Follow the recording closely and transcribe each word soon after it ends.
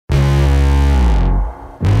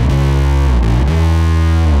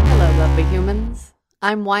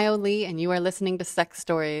I'm Wyo Lee, and you are listening to Sex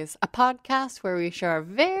Stories, a podcast where we share our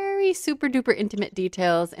very super duper intimate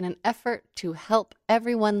details in an effort to help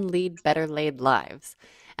everyone lead better laid lives.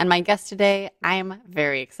 And my guest today, I'm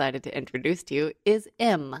very excited to introduce to you, is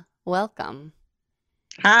Im. Welcome.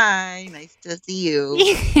 Hi, nice to see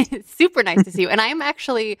you. Super nice to see you. And I'm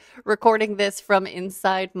actually recording this from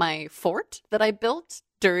inside my fort that I built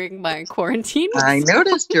during my quarantine. I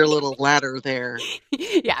noticed your little ladder there.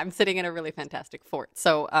 Yeah, I'm sitting in a really fantastic fort.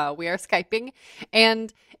 So we are Skyping.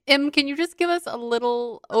 And Im, can you just give us a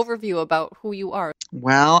little overview about who you are?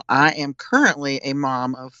 Well, I am currently a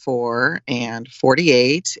mom of four and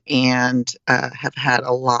 48 and have had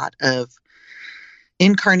a lot of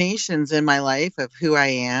incarnations in my life of who I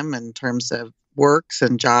am in terms of works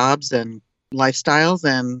and jobs and lifestyles.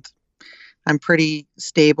 And I'm pretty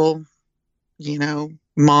stable,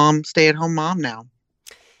 stay-at-home mom now.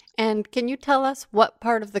 And can you tell us what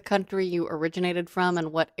part of the country you originated from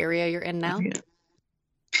and what area you're in now? Yeah.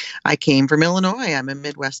 I came from Illinois. I'm a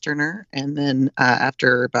Midwesterner. And then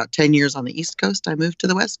after about 10 years on the East Coast, I moved to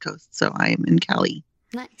the West Coast. So I am in Cali.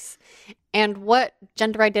 Nice. And what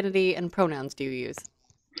gender identity and pronouns do you use?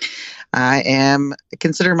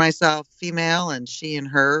 Consider myself female and she and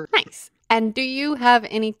her. Nice. And do you have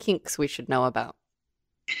any kinks we should know about?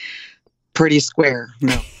 Pretty square.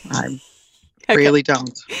 No, I really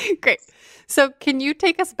don't. Great. So can you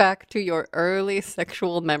take us back to your early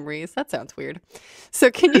sexual memories? That sounds weird. So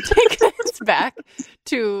can you take us back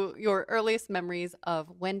to your earliest memories of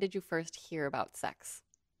when did you first hear about sex?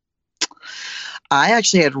 I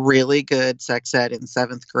actually had really good sex ed in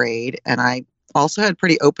 7th grade, and I also had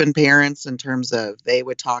pretty open parents in terms of they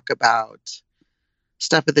would talk about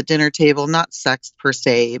stuff at the dinner table, not sex per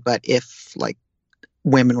se, but if like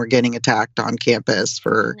women were getting attacked on campus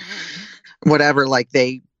for whatever, like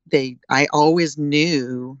I always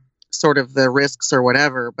knew sort of the risks or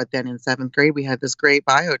whatever. But then in 7th grade, we had this great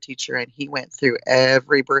bio teacher and he went through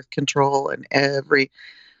every birth control and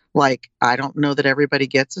I don't know that everybody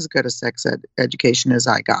gets as good a sex education as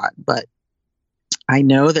I got, but I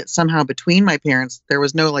know that somehow between my parents, there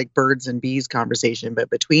was no like birds and bees conversation, but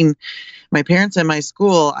between my parents and my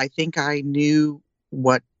school, I think I knew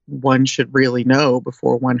what one should really know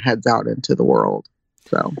before one heads out into the world.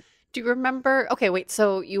 So. Do you remember? Okay, wait.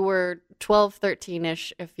 So you were 12,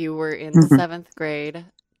 13-ish if you were in 7th grade.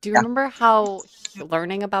 Do you remember how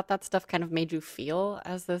learning about that stuff kind of made you feel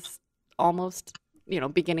as this almost,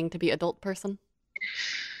 beginning to be adult person?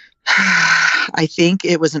 I think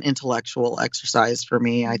it was an intellectual exercise for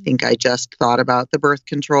me. I think I just thought about the birth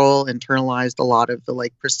control, internalized a lot of the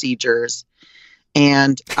like procedures.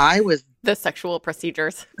 And I was the sexual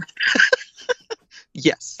procedures.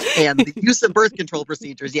 Yes. And the use of birth control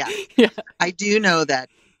procedures. Yeah. I do know that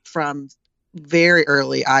from very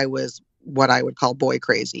early, I was what I would call boy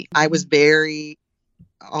crazy. I was very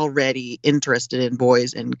already interested in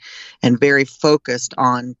boys and very focused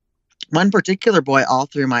on one particular boy all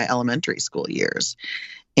through my elementary school years.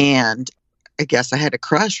 And I guess I had a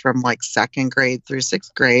crush from like 2nd grade through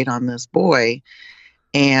 6th grade on this boy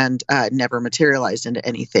and never materialized into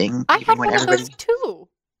anything. I had one of those too.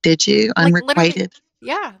 Did you? Unrequited?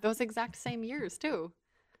 Yeah, those exact same years too.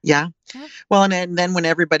 Yeah. Well, and then when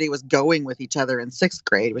everybody was going with each other in 6th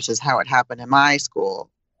grade, which is how it happened in my school,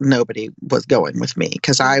 nobody was going with me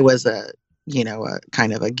because I was a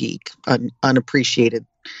kind of a geek, unappreciated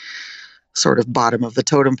sort of bottom of the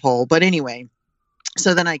totem pole. But anyway,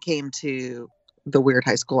 so then I came to the weird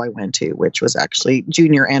high school I went to, which was actually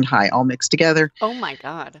junior and high all mixed together. Oh my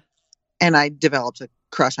God. And I developed a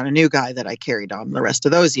crush on a new guy that I carried on the rest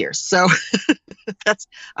of those years. So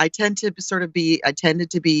I tended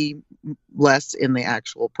to be less in the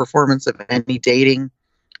actual performance of any dating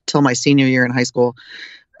till my senior year in high school,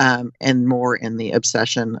 and more in the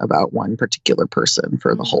obsession about one particular person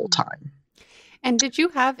for the whole time. And did you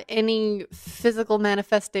have any physical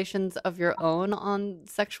manifestations of your own on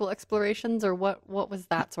sexual explorations, or what was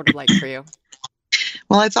that sort of like for you?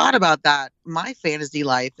 Well, I thought about that. My fantasy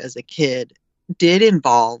life as a kid did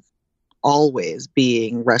involve always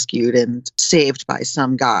being rescued and saved by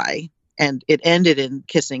some guy. And it ended in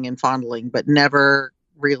kissing and fondling, but never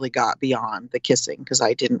really got beyond the kissing because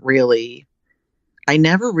I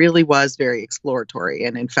never really was very exploratory.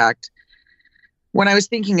 And in fact, when I was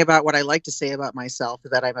thinking about what I like to say about myself,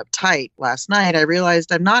 that I'm uptight last night, I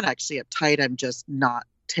realized I'm not actually uptight. I'm just not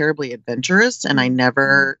terribly adventurous. And I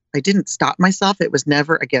didn't stop myself. It was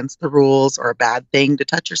never against the rules or a bad thing to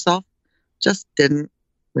touch yourself. Just didn't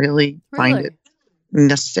really find it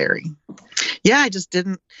necessary. Yeah, I just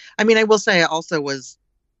didn't. I mean, I will say I also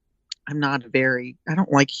I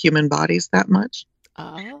don't like human bodies that much.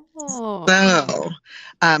 Oh. So,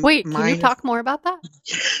 Wait, can you mine is, talk more about that?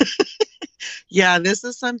 yeah, this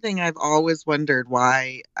is something I've always wondered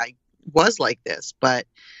why I was like this, but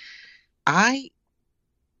I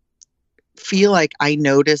feel like I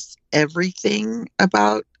notice everything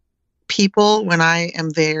about people when I am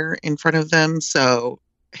there in front of them. So,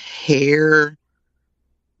 hair,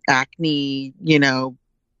 acne,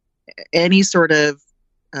 any sort of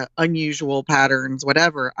unusual patterns,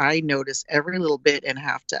 whatever, I notice every little bit and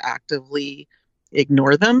have to actively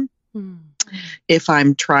ignore them Hmm. if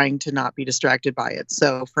I'm trying to not be distracted by it.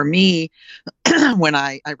 So for me, when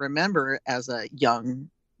I remember as a young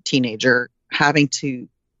teenager having to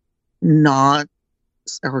not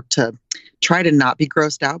or to try to not be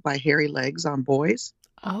grossed out by hairy legs on boys.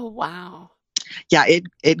 Oh, wow. Yeah,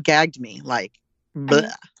 it gagged me like I bleh.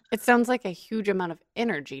 mean, it sounds like a huge amount of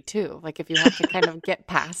energy too. Like if you have to kind of get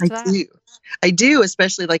past I that. do. I do,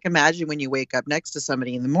 especially like imagine when you wake up next to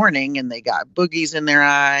somebody in the morning and they got boogies in their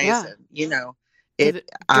eyes Yeah. and Is it it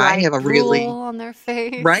I dry have a drool really on their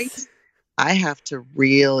right. face? I have to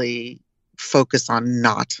really focus on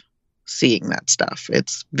not seeing that stuff.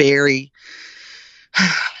 It's very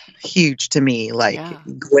huge to me, like Yeah.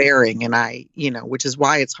 glaring. And which is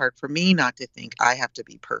why it's hard for me not to think I have to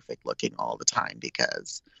be perfect looking all the time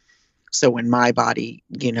because so when my body,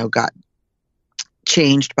 got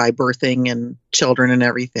changed by birthing and children and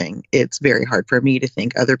everything, it's very hard for me to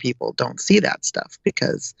think other people don't see that stuff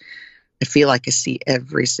because I feel like I see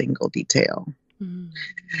every single detail. Mm.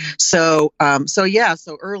 So yeah,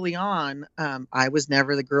 so early on, I was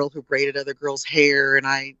never the girl who braided other girls' hair, and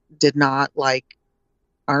I did not like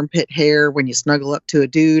armpit hair when you snuggle up to a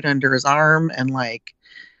dude under his arm, and like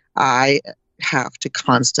I have to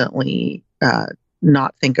constantly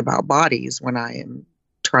not think about bodies when I am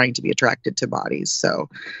trying to be attracted to bodies. So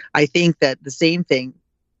I think that the same thing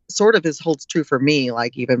sort of holds true for me.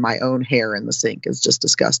 Like even my own hair in the sink is just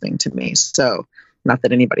disgusting to me. So not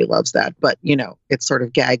that anybody loves that, but it's sort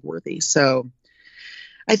of gag worthy. So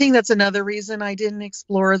I think that's another reason I didn't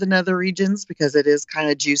explore the nether regions because it is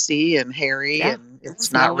kind of juicy and hairy Yeah. and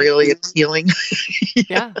it's not Smelly. really appealing. Yeah.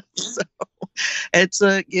 Yeah. So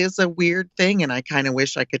it's a weird thing and I kind of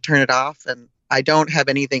wish I could turn it off and I don't have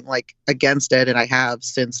anything like against it and I have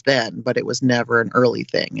since then, but it was never an early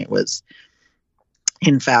thing. It was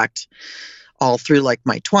in fact all through like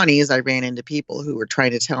my 20s I ran into people who were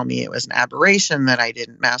trying to tell me it was an aberration that I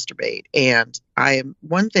didn't masturbate. And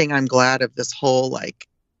one thing I'm glad of this whole like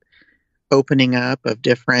opening up of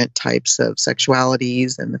different types of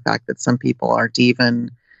sexualities and the fact that some people aren't even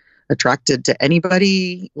attracted to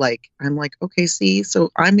anybody. Like, I'm like, okay, see, so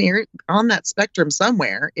I'm on that spectrum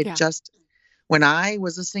somewhere. It Yeah. just, when I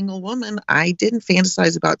was a single woman, I didn't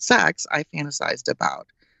fantasize about sex. I fantasized about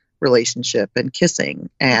relationship and kissing.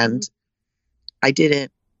 And I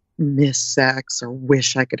didn't miss sex or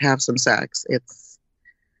wish I could have some sex.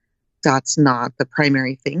 That's not the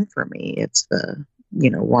primary thing for me. It's the,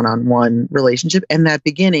 one-on-one relationship. And that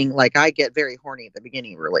beginning, like I get very horny at the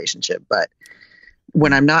beginning of a relationship, but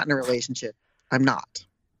when I'm not in a relationship, I'm not.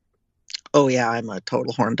 Oh yeah, I'm a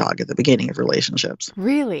total horn dog at the beginning of relationships.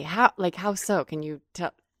 Really? How so? Can you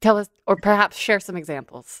tell us or perhaps share some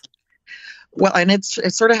examples? Well, and it's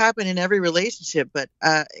sort of happened in every relationship, but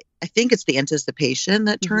I think it's the anticipation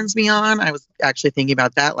that Mhm. turns me on. I was actually thinking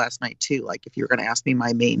about that last night too. Like if you were going to ask me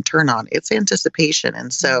my main turn on, it's anticipation.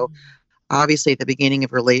 And so obviously at the beginning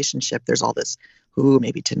of a relationship, there's all this, ooh,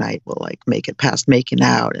 maybe tonight we'll like make it past making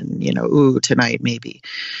out and, ooh, tonight maybe.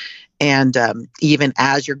 And even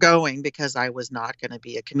as you're going, because I was not going to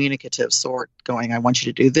be a communicative sort going, I want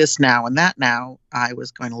you to do this now and that now, I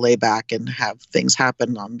was going to lay back and have things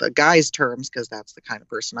happen on the guy's terms because that's the kind of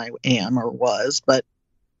person I am or was. But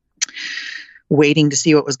waiting to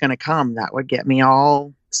see what was going to come, that would get me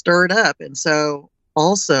all stirred up. And so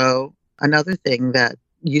also another thing that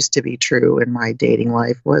used to be true in my dating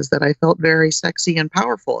life was that I felt very sexy and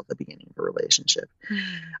powerful at the beginning of a relationship.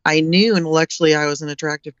 I knew intellectually I was an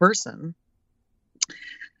attractive person.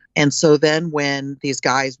 And so then when these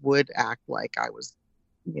guys would act like I was,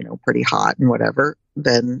 pretty hot and whatever,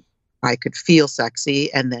 then I could feel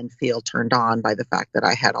sexy and then feel turned on by the fact that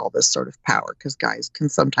I had all this sort of power because guys can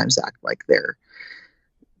sometimes act like they're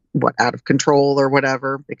out of control or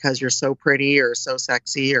whatever because you're so pretty or so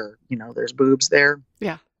sexy or, there's boobs there.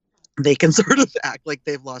 Yeah. They can sort of act like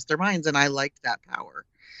they've lost their minds. And I liked that power.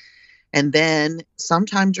 And then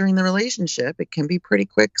sometime during the relationship, it can be pretty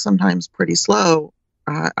quick, sometimes pretty slow.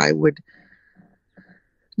 I would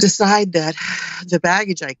decide that the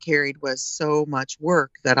baggage I carried was so much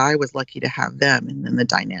work that I was lucky to have them. And then the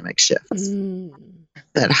dynamic shifts. Mm.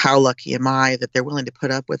 that how lucky am I that they're willing to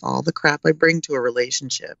put up with all the crap I bring to a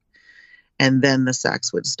relationship. And then the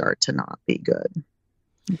sex would start to not be good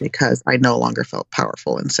because I no longer felt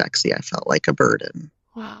powerful and sexy. I felt like a burden.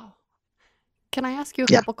 Wow. Can I ask you a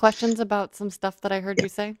Yeah. couple questions about some stuff that I heard Yeah. you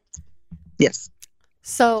say? Yes.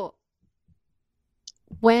 So,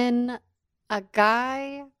 when a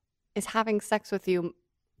guy is having sex with you,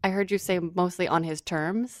 I heard you say mostly on his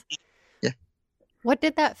terms. Yeah. What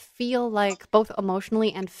did that feel like, both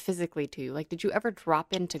emotionally and physically to you? Like, did you ever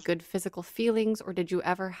drop into good physical feelings, or did you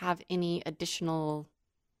ever have any additional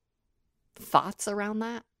thoughts around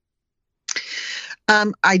that?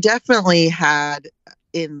 I definitely had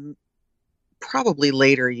in probably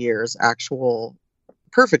later years actual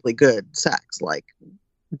perfectly good sex. Like,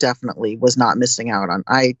 definitely was not missing out on.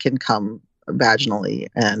 I can come vaginally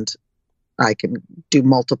and I can do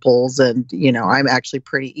multiples, and I'm actually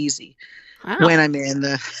pretty easy when Wow.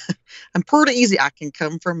 I'm I'm pretty easy. I can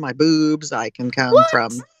come from my boobs. I can come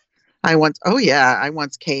from. What? I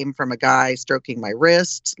once came from a guy stroking my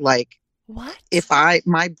wrist. Like, What?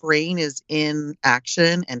 my brain is in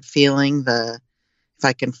action and feeling if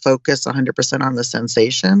I can focus 100% on the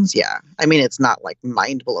sensations, yeah. I mean, it's not like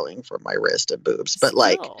mind blowing for my wrist and boobs, but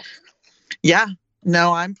like, Still. yeah,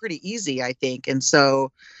 no, I'm pretty easy, I think. And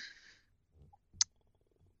so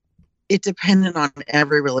it depended on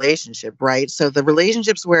every relationship, right? So the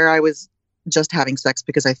relationships where I was just having sex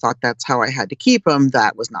because I thought that's how I had to keep them,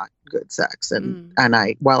 that was not good sex. And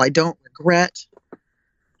while I don't regret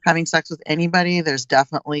having sex with anybody, there's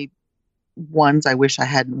definitely ones I wish I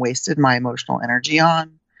hadn't wasted my emotional energy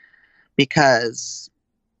on, because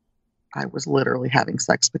I was literally having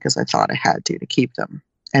sex because I thought I had to keep them,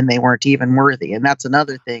 and they weren't even worthy. And that's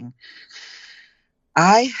another thing.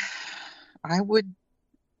 I would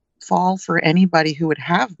fall for anybody who would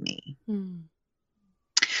have me.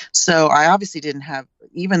 So I obviously didn't have,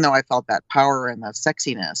 even though I felt that power and that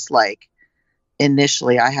sexiness, like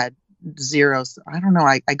initially I had zero, I don't know,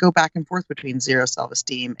 I go back and forth between zero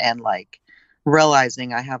self-esteem and like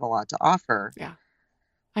realizing I have a lot to offer. Yeah.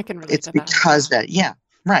 I can relate It's to that. because yeah,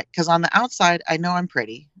 right. Because on the outside, I know I'm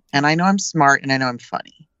pretty and I know I'm smart and I know I'm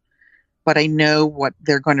funny, but I know what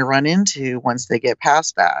they're going to run into once they get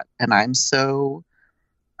past that. And I'm so,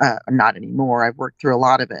 not anymore. I've worked through a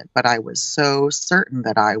lot of it, but I was so certain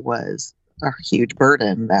that I was a huge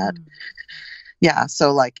burden that, yeah.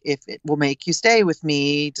 So like, if it will make you stay with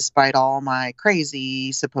me, despite all my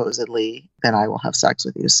crazy, supposedly, then I will have sex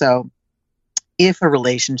with you. So if a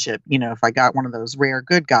relationship, if I got one of those rare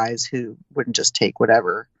good guys who wouldn't just take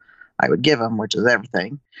whatever I would give them, which is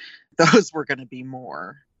everything, those were going to be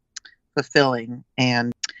more fulfilling.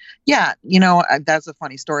 And yeah, that's a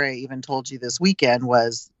funny story I even told you this weekend.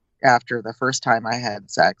 Was after the first time I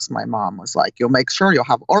had sex, my mom was like, "You'll make sure you'll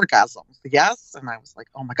have orgasms." Yes. And I was like,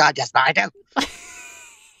 "Oh my God, yes, I do."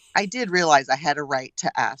 I did realize I had a right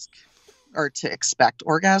to ask or to expect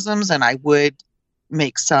orgasms, and I would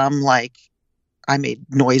make some, like, I made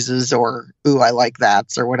noises or, "Ooh, I like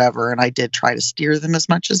that," or whatever. And I did try to steer them as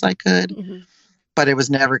much as I could, but it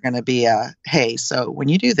was never going to be a, "Hey, so when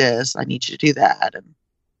you do this, I need you to do that."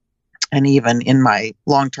 And even in my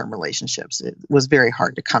long-term relationships, it was very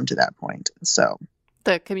hard to come to that point. So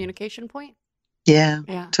the communication point. Yeah.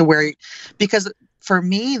 Yeah. To where, because for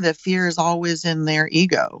me, the fear is always in their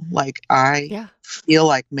ego. Like, I feel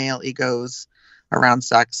like male egos around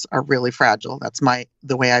sex are really fragile. That's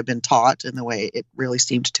the way I've been taught and the way it really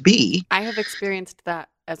seemed to be. I have experienced that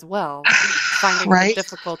as well, finding the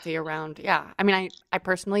difficulty around. Yeah. I mean, I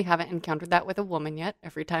personally haven't encountered that with a woman yet.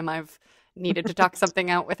 Every time I've needed to talk something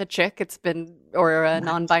out with a chick, it's been, or a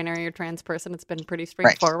non-binary or trans person, it's been pretty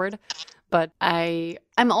straightforward. But I'm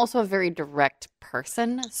also a very direct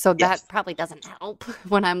person, so that probably doesn't help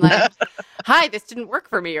when I'm like, "Hi, this didn't work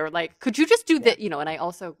for me," or like, "Could you just do that?" And I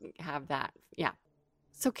also have that. Yeah.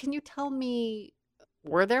 So can you tell me,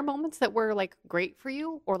 were there moments that were like great for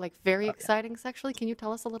you or like very exciting sexually? Can you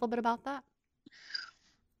tell us a little bit about that?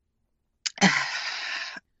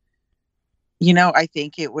 I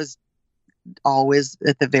think it was always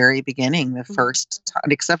at the very beginning, the first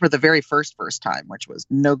time, except for the very first time, which was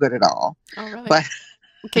no good at all. Oh, really? But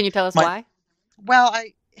can you tell us why? Well,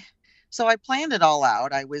 I planned it all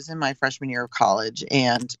out. I was in my freshman year of college,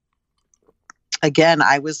 and again,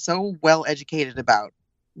 I was so well educated about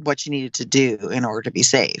what you needed to do in order to be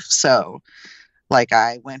safe. So, like,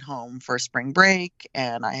 I went home for spring break,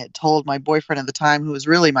 and I had told my boyfriend at the time, who was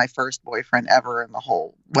really my first boyfriend ever in the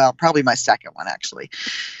whole, well, probably my second one, actually.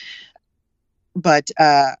 But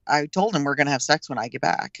I told him we're going to have sex when I get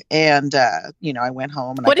back. And, I went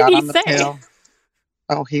home and what I got did he on the say? pill.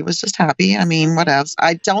 Oh, he was just happy. I mean, what else?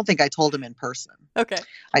 I don't think I told him in person. Okay.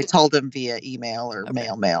 I told him via email or Okay.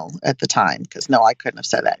 mail at the time because no, I couldn't have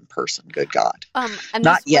said that in person. Good God. And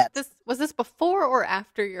Not yet. was this before or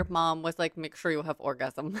after your mom was like, make sure you have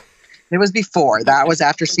orgasm? It was before. That Okay. was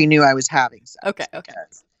after she knew I was having sex. Okay.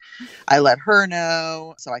 I let her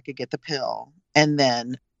know so I could get the pill.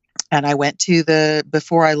 And I went to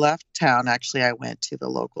before I left town, actually, I went to the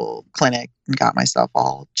local clinic and got myself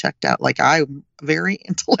all checked out. Like, I'm very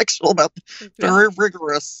intellectual about, very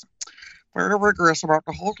rigorous about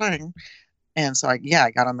the whole thing. And so I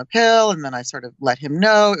got on the pill, and then I sort of let him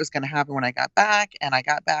know it was going to happen when I got back. And I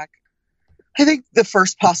got back, I think, the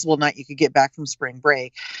first possible night you could get back from spring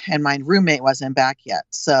break, and my roommate wasn't back yet.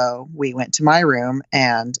 So we went to my room,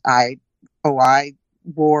 and I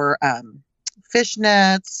wore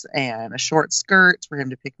fishnets and a short skirt for him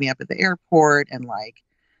to pick me up at the airport, and like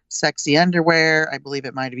sexy underwear. I believe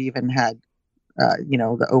it might have even had,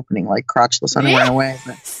 the opening, like crotchless underwear in a way.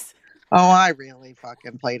 But, I really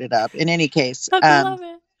fucking played it up. In any case, I love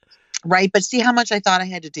it. Right. But see how much I thought I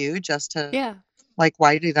had to do just to, like,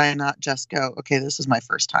 why did I not just go, okay, this is my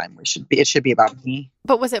first time. It should be about me.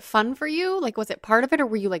 But was it fun for you? Like, was it part of it, or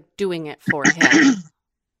were you like doing it for him?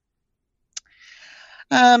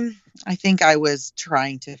 I think I was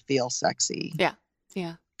trying to feel sexy. Yeah.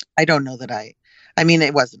 I don't know that I mean,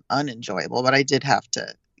 it wasn't unenjoyable, but I did have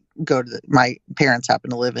to go my parents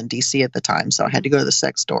happened to live in DC at the time. So I had to go to the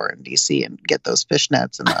sex store in DC and get those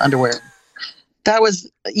fishnets and the underwear. That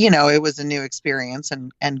was, it was a new experience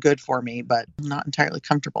and good for me, but not entirely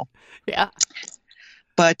comfortable. Yeah.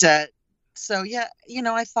 But, so yeah,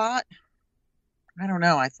 I thought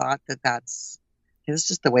it's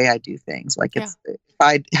just the way I do things. Like if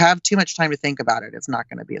I have too much time to think about it, it's not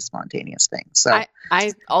going to be a spontaneous thing. So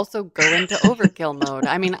I also go into overkill mode.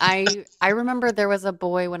 I mean, I remember there was a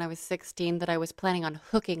boy when I was 16 that I was planning on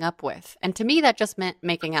hooking up with. And to me, that just meant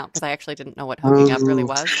making out because I actually didn't know what hooking up really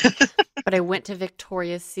was. But I went to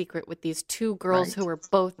Victoria's Secret with these two girls who were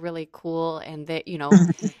both really cool. And they,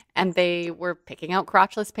 and they were picking out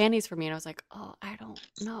crotchless panties for me. And I was like, oh, I don't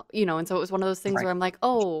know. And so it was one of those things where I'm like,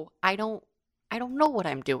 oh, I don't know what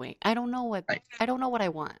I'm doing. I don't know what I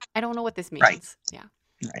want. I don't know what this means. Right. Yeah.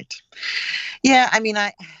 Right. Yeah. I mean,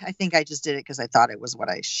 I think I just did it because I thought it was what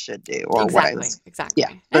I should do or what I was. Exactly.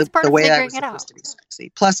 Yeah. That's part of way I figuring was it supposed out. to be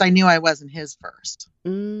sexy. Plus, I knew I wasn't his first.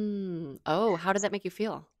 Oh, how did that make you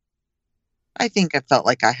feel? I think I felt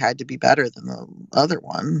like I had to be better than the other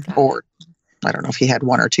one, or I don't know if he had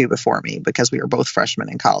one or two before me because we were both freshmen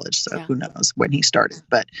in college. So who knows when he started,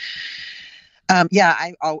 but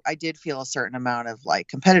I did feel a certain amount of like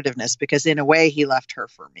competitiveness because in a way he left her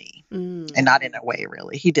for me and not in a way,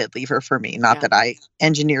 really. He did leave her for me. Not that I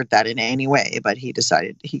engineered that in any way, but he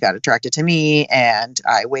decided he got attracted to me and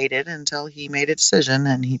I waited until he made a decision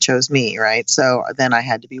and he chose me. Right. So then I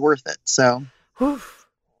had to be worth it. So,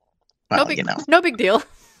 no big deal. No big deal.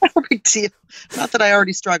 Not that I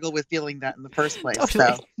already struggled with feeling that in the first place. Totally.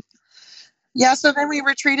 So. Yeah, so then we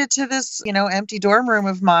retreated to this, empty dorm room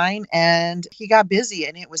of mine, and he got busy,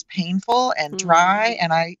 and it was painful and dry,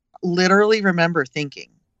 and I literally remember thinking,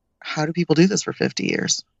 how do people do this for 50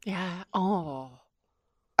 years? Yeah. Oh.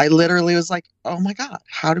 I literally was like, oh my God,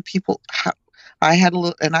 I had a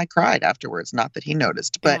little, and I cried afterwards, not that he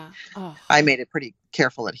noticed, but I made it pretty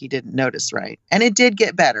careful that he didn't notice, right? And it did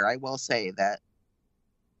get better. I will say that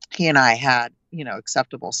he and I had,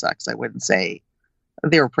 acceptable sex. I wouldn't say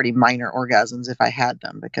they were pretty minor orgasms if I had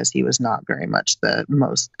them because he was not very much the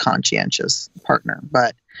most conscientious partner.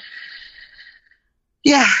 But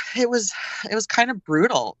yeah, it was kind of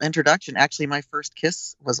brutal introduction. Actually, my first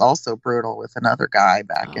kiss was also brutal with another guy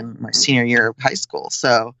back in my senior year of high school.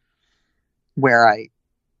 So where I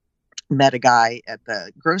met a guy at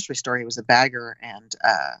the grocery store, he was a bagger, and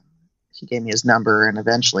he gave me his number, and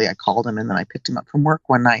eventually I called him, and then I picked him up from work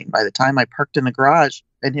one night. And by the time I parked in the garage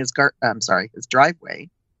in his driveway,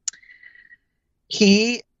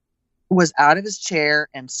 he was out of his chair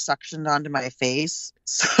and suctioned onto my face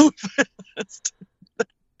so fast.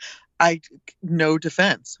 No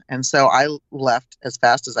defense. And so I left as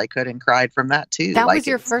fast as I could and cried from that too. That was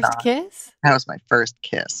your first kiss? That was my first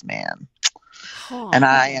kiss, man. And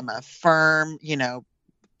I am a firm,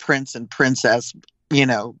 prince and princess,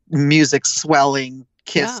 music swelling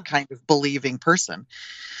kiss kind of believing person.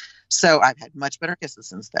 So I've had much better kisses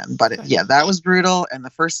since then. But that was brutal. And the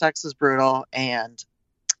first sex was brutal.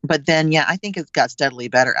 But then, I think it got steadily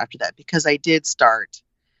better after that because I did start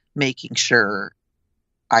making sure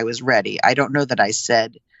I was ready. I don't know that I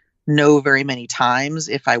said no very many times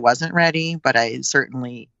if I wasn't ready, but I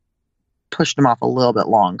certainly pushed him off a little bit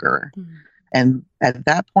longer. And at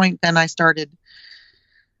that point, then I started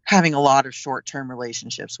having a lot of short-term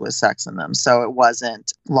relationships with sex in them. So it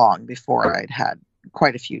wasn't long before I'd had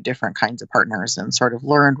quite a few different kinds of partners and sort of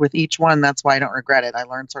learned with each one. That's why I don't regret it. I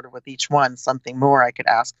learned sort of with each one something more I could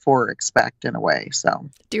ask for or expect in a way. So,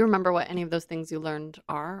 Do you remember what any of those things you learned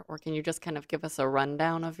are, or can you just kind of give us a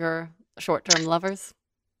rundown of your short-term lovers?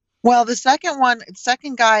 well,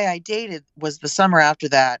 second guy I dated was the summer after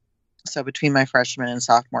that. So between my freshman and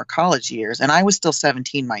sophomore college years, and I was still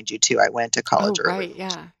 17, mind you, too. I went to Oh, college early. right.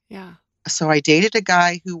 Yeah. Yeah. So I dated a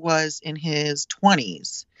guy who was in his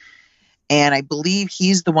 20s. And I believe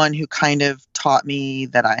he's the one who kind of taught me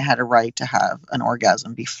that I had a right to have an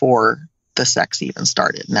orgasm before the sex even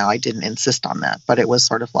started. Now, I didn't insist on that, but it was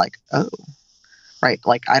sort of like, oh, right.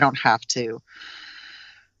 Like, I don't have to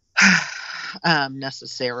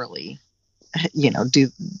necessarily,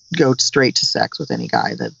 go straight to sex with any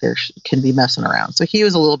guy that there can be messing around. So he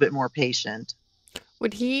was a little bit more patient.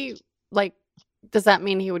 Would he, like, does that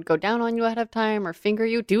mean he would go down on you ahead of time or finger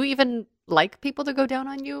you? Do you even like people to go down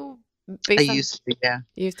on you I based on, used to, yeah.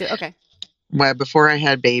 you used to? Okay. Well, before I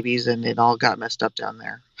had babies and it all got messed up down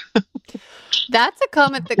there. That's a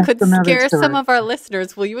comment that That's could another scare some story. of our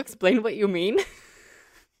listeners. Will you explain what you mean?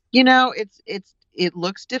 It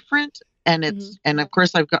looks different, and Hmm. and of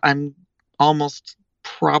course I'm almost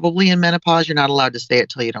probably in menopause. You're not allowed to say it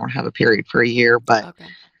till you don't have a period for a year, but Okay.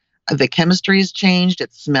 the chemistry has changed.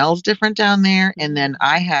 It smells different down there, and Hmm. then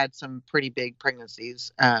I had some pretty big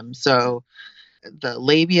pregnancies. Okay. So the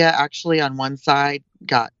labia actually on one side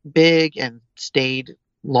got big and stayed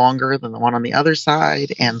longer than the one on the other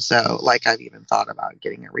side, and so like I've even thought about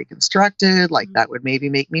getting it reconstructed. Like Hmm. that would maybe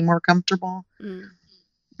make me more comfortable. Mm.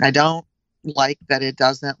 I don't like that it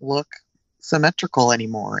doesn't look symmetrical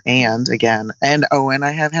anymore. And again, and I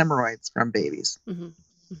have hemorrhoids from babies. Hmm.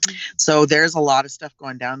 Hmm. So there's a lot of stuff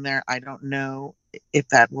going down there. I don't know if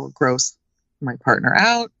that will gross my partner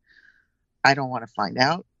out. I don't want to find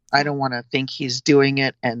out. I Yeah. don't want to think he's doing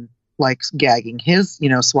it and like gagging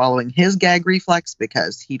swallowing his gag reflex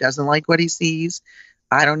because he doesn't like what he sees.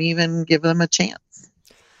 I don't even give them a chance.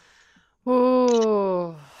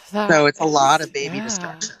 Ooh, So that it's a lot is, of baby yeah,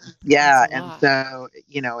 destruction. that's Yeah, a and lot. so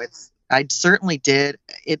I certainly did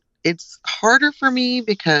it. It's harder for me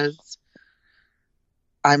because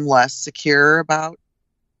I'm less secure about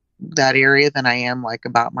that area than I am like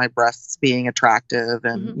about my breasts being attractive, Hmm.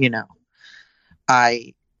 and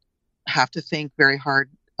I have to think very hard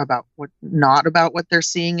about not about what they're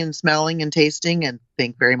seeing and smelling and tasting, and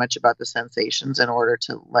think very much about the sensations in order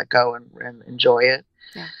to let go and enjoy it.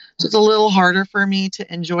 Yeah. So it's a little harder for me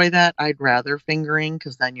to enjoy that. I'd rather fingering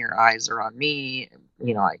because then your eyes are on me.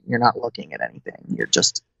 You're not looking at anything. You're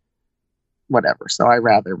just whatever. So I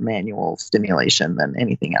rather manual stimulation than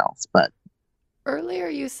anything else. But Earlier,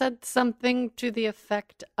 you said something to the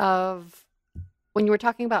effect of when you were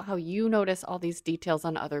talking about how you notice all these details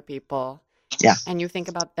on other people yeah, and you think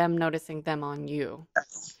about them noticing them on you.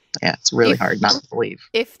 yeah, it's really If hard not to believe.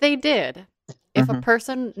 if they did, if a Hmm.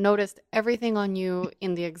 person noticed everything on you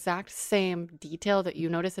in the exact same detail that you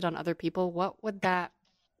notice it on other people, what would that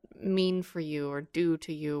mean for you or do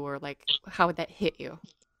to you or like how would that hit you?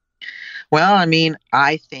 Well, I mean,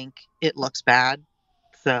 I think it looks bad,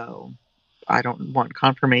 so I don't want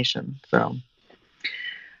confirmation. So,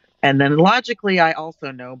 and then logically, I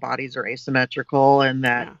also know bodies are asymmetrical and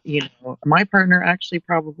that, Yeah. my partner actually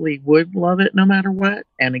probably would love it no matter what.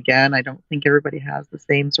 And again, I don't think everybody has the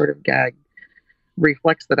same sort of gag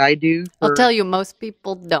reflex that I do I'll for, tell you, most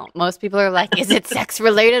people don't. Most people are like, "Is it sex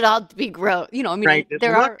related? I'll be gross." I mean, right,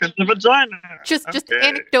 there look, are it's a vagina. just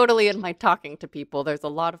Okay. anecdotally in my talking to people. There's a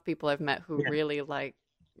lot of people I've met who Yeah. really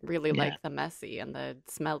Yeah. like the messy and the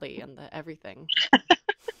smelly and the everything.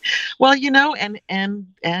 Well,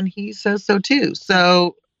 and he says so too. Yeah,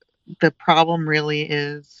 So the problem really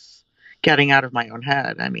is getting out of my own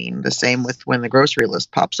head. I mean, the same with when the grocery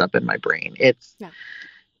list pops up in my brain. yeah,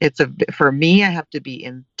 For me, I have to be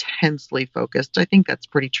intensely focused. I think that's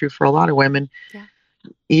pretty true for a lot of women. yeah,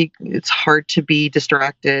 It's hard to be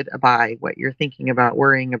distracted by what you're thinking about,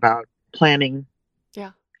 worrying about, planning.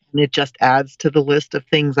 yeah. And it just adds to the list of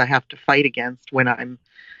things I have to fight against when I'm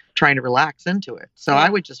trying to relax into it. So I Yeah.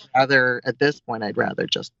 would just rather, at this point, I'd rather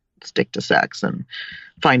just stick to sex and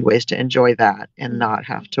find ways to enjoy that and Mm-hmm. not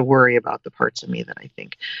have to worry about the parts of me that I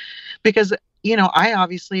think. Because, I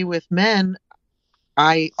obviously, with men,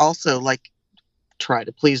 I also like try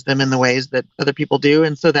to please them in the ways that other people do.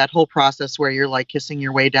 And so that whole process where you're like kissing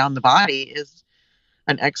your way down the body is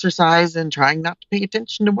an exercise in trying not to pay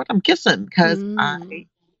attention to what I'm kissing because Mm.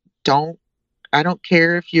 don't I don't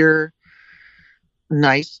care if you're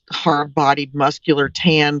nice, hard bodied, muscular,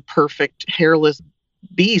 tan, perfect, hairless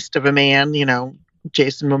beast of a man,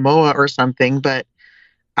 Jason Momoa or something, but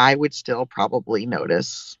I would still probably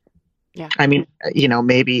notice. Yeah. I mean,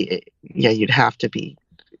 maybe, yeah, you'd have to be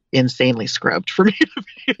insanely scrubbed for me to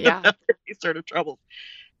be Yeah. have any sort of trouble.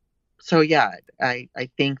 So yeah, I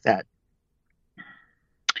think that,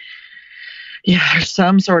 yeah, there's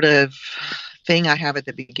some sort of thing I have at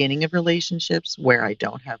the beginning of relationships where I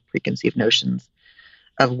don't have preconceived notions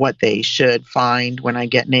of what they should find when I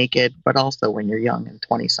get naked, but also when you're young and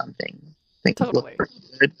 20 something, things look Totally. pretty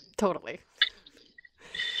good. Totally.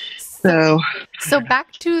 So, So, so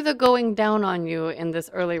back to the going down on you in this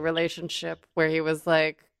early relationship where he was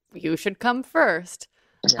like, you should come first.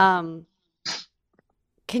 yeah. Um,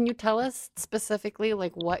 can you tell us specifically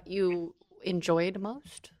like what you enjoyed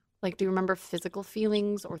most? Like, do you remember physical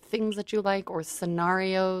feelings or things that you like or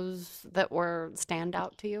scenarios that were stand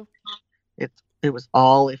out to you? It was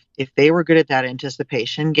all, if they were good at that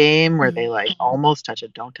anticipation game where Mhm. they like almost touch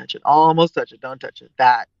it, don't touch it, almost touch it, don't touch it,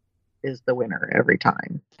 that is the winner every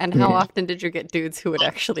time. And how Yeah. often did you get dudes who would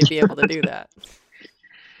actually be able to do that?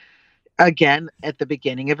 Again, at the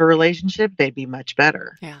beginning of a relationship, they'd be much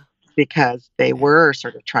better Yeah. because they Yeah. were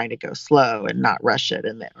sort of trying to go slow and not rush it.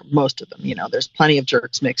 And most of them, there's plenty of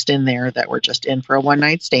jerks mixed in there that were just in for a one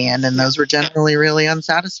night stand, and Yeah. those were generally really They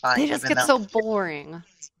unsatisfying, just even get though, so boring.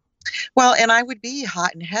 well, and I would be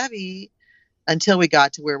hot and heavy until we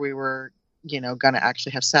got to where we were, going to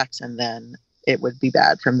actually have sex, and then it would be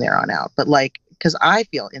bad from there on out. But like, because I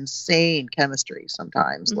feel insane chemistry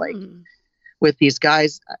sometimes, like Mm. with these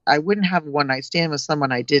guys, I wouldn't have a one night stand with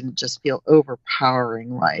someone I didn't just feel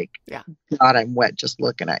overpowering, like, Yeah. God, I'm wet just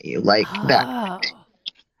looking at you, like that. Oh,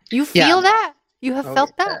 you Yeah. feel that? You have Oh,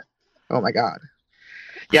 felt yeah. that? Oh my God.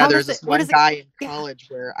 Yeah, How there's does it, this what one is it? guy in Yeah. college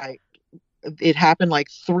where it happened like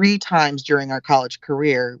 3 times during our college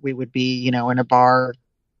career. We would be, in a bar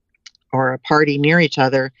or a party near each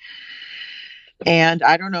other. And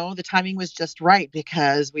I don't know, the timing was just right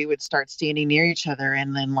because we would start standing near each other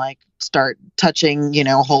and then like start touching,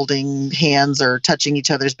 holding hands or touching each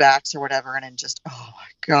other's backs or whatever. And then just, oh my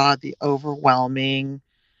God, the overwhelming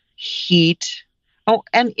heat. Oh,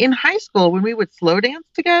 and in high school, when we would slow dance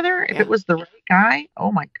together, if it Yeah. was the right guy,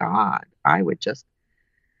 oh my God, I would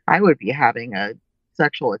be having a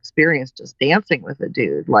sexual experience just dancing with a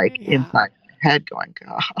dude, like Yeah. inside my head going,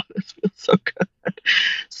 God, this feels so good.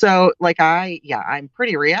 So like I'm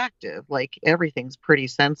pretty reactive. Like everything's pretty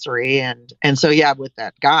sensory, and so yeah, with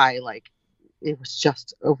that guy, like it was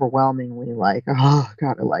just overwhelmingly like, oh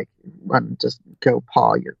God, I like want to just go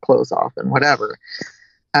paw your clothes off and whatever.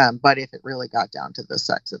 But if it really got down to the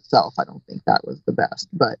sex itself, I don't think that was the best.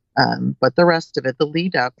 But the rest of it, the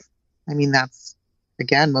lead up, I mean, that's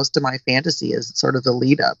again, most of my fantasy is sort of the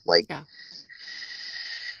lead up, like Yeah.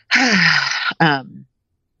 um,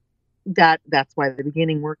 that's why the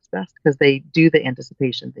beginning works best because they do the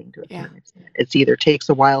anticipation thing to a Yeah. certain extent. It's either takes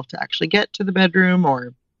a while to actually get to the bedroom,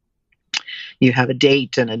 or you have a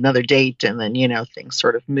date and another date, and then things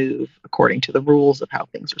sort of move according to the rules of how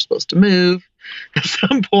things are supposed to move. At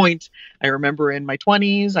some point, I remember in my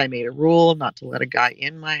 20s, I made a rule not to let a guy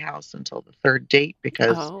in my house until the third date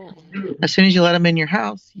because Oh, as soon as you let him in your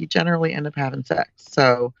house, you generally end up having sex.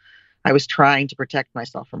 So I was trying to protect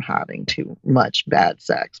myself from having too much bad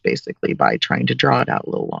sex, basically, by trying to draw it out a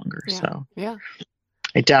little longer. yeah. So Yeah.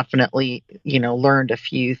 I definitely, learned a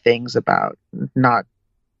few things about not,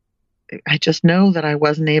 I just know that I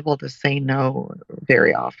wasn't able to say no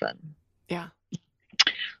very often. Yeah.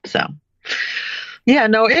 So, yeah,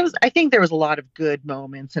 no, I think there was a lot of good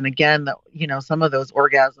moments. And again, some of those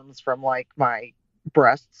orgasms from like my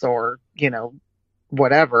breasts or,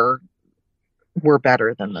 whatever were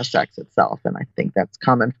better than the sex itself. And I think that's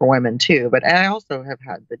common for women too. But I also have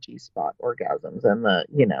had the G spot orgasms and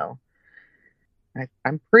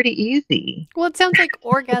I'm pretty easy. Well, it sounds like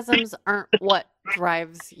orgasms aren't what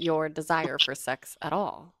drives your desire for sex at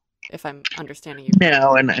all, if I'm understanding you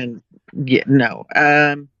No, correctly. and yeah, no,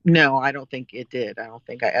 no, I don't think it did. I don't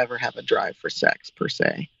think I ever have a drive for sex per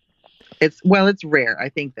se. It's rare. I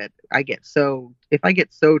think that if I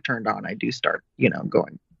get so turned on, I do start,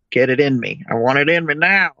 going, get it in me. I want it in me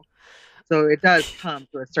now. So it does come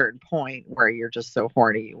to a certain point where you're just so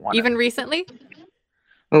horny you want to. Even recently?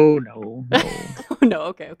 Oh no, no. No,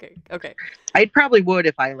 okay, okay, okay. I probably would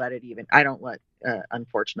if I let it even. I don't let,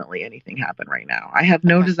 unfortunately, anything happen right now. I have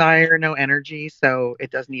no Okay. desire, no energy, so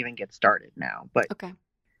it doesn't even get started now. But, Okay.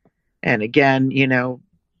 and again,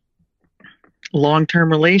 long-term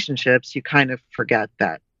relationships, you kind of forget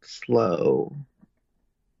that slow.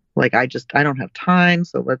 Like I don't have time,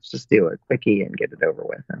 so let's just do a quickie and get it over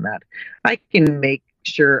with. And that I do make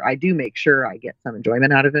sure I get some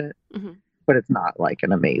enjoyment out of it. Hmm. but it's not like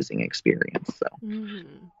an amazing experience. So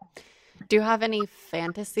Do you have any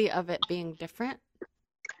fantasy of it being different?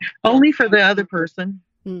 only for the other person.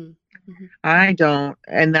 Mm-hmm. I don't.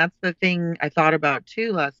 And that's the thing I thought about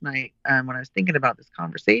too last night when I was thinking about this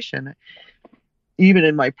conversation. Even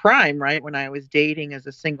in my prime, right, when I was dating as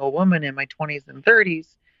a single woman in my 20s and 30s,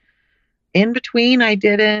 in between, I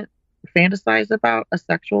didn't fantasize about a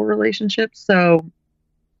sexual relationship. So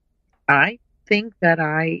I think that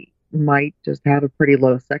I might just have a pretty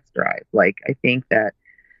low sex drive. Like, I think that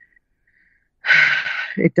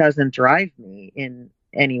it doesn't drive me in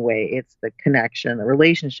any way. It's the connection, the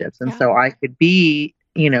relationships. And so I could be,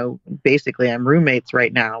 basically I'm roommates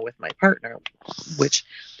right now with my partner,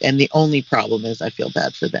 and the only problem is I feel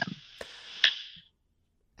bad for them.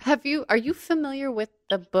 Are you familiar with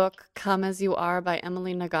the book Come As You Are by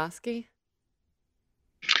Emily Nagoski?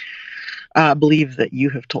 I believe that you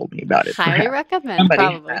have told me about it. Highly recommend,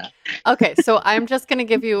 probably. Okay, so I'm just going to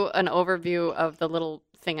give you an overview of the little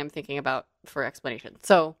thing I'm thinking about for explanation.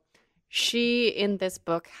 So she, in this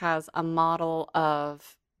book, has a model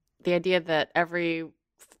of the idea that every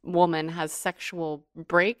woman has sexual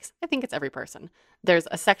breaks. I think it's every person. There's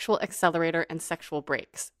a sexual accelerator and sexual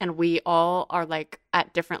breaks. And we all are like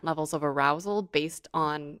at different levels of arousal based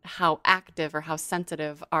on how active or how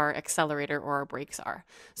sensitive our accelerator or our brakes are.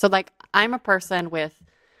 So like I'm a person with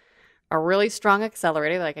a really strong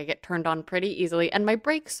accelerator, like I get turned on pretty easily, and my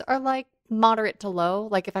brakes are like moderate to low.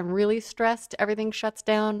 Like if I'm really stressed, everything shuts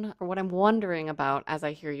down. Or what I'm wondering about as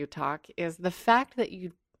I hear you talk is the fact that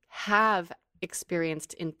you have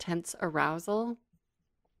experienced intense arousal.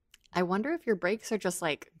 I wonder if your brakes are just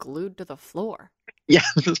like glued to the floor. Yeah,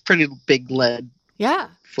 it's pretty big lead. Yeah.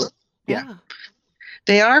 Yeah.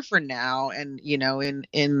 They are for now. And,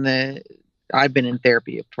 I've been in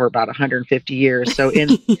therapy for about 150 years. So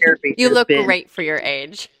in therapy, you look great for your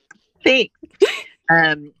age. Thanks.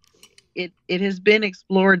 It has been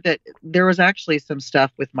explored that there was actually some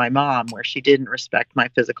stuff with my mom where she didn't respect my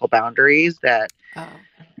physical boundaries that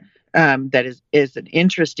is an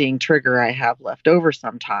interesting trigger I have left over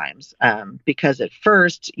sometimes. Because at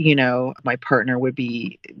first, my partner would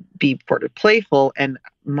be sort of playful and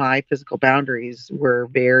my physical boundaries were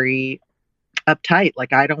very uptight.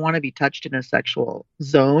 Like I don't want to be touched in a sexual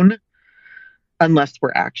zone unless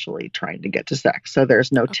we're actually trying to get to sex. So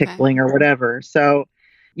there's no tickling or whatever. So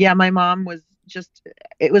yeah, my mom was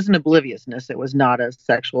it was an obliviousness. It was not a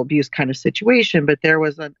sexual abuse kind of situation, but I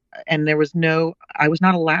was not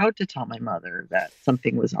allowed to tell my mother that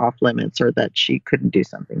something was off limits or that she couldn't do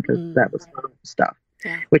something because that was stuff,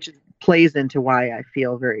 which plays into why I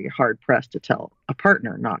feel very hard pressed to tell a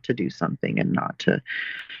partner not to do something and not to.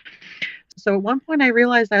 So at one point I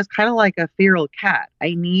realized I was kind of like a feral cat.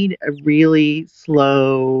 I need a really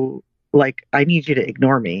slow, I need you to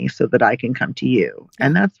ignore me so that I can come to you.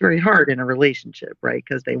 And that's very hard in a relationship, right?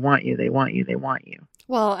 Because they want you, they want you, they want you.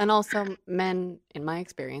 Well, and also men, in my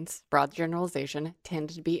experience, broad generalization,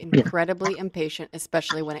 tend to be incredibly impatient,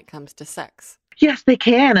 especially when it comes to sex. Yes, they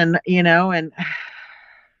can. And,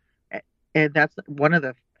 and that's one of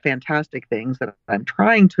the fantastic things that I'm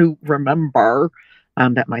trying to remember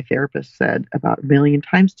that my therapist said about a million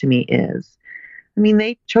times to me is,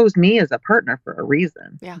 they chose me as a partner for a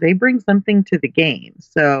reason. Yeah. They bring something to the game.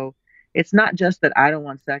 So it's not just that I don't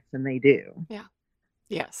want sex and they do. Yeah.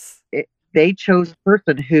 Yes. They chose a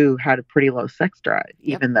person who had a pretty low sex drive,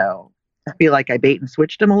 even though I feel like I bait and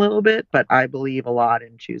switched them a little bit, but I believe a lot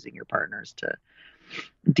in choosing your partners to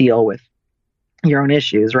deal with your own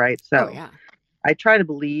issues, right? So I try to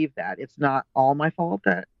believe that it's not all my fault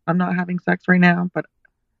that I'm not having sex right now, but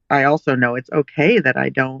I also know it's okay that I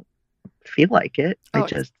don't feel like it. I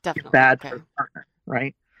just feel bad for the partner,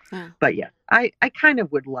 right? Yeah. But yeah, I kind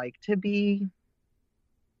of would like to be.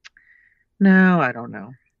 No, I don't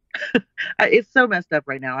know. It's so messed up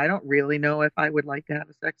right now. I don't really know if I would like to have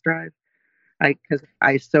a sex drive. Because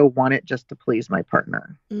I so want it just to please my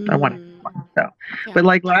partner. I want it. So, but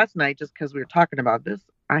like last night, just because we were talking about this,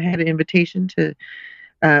 I had an invitation to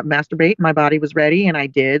masturbate. My body was ready, and I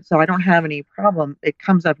did. So I don't have any problem. It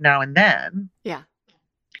comes up now and then. Yeah.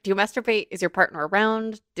 Do you masturbate? Is your partner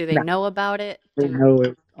around? Do they know about it? They know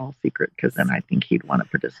it's all secret because then I think he'd want to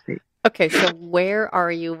participate. Okay, so where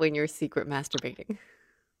are you when you're secret masturbating?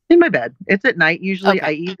 In my bed. It's at night usually.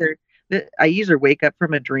 I either wake up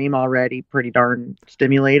from a dream already pretty darn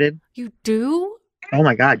stimulated. You do? Oh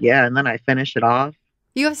my God, yeah. And then I finish it off.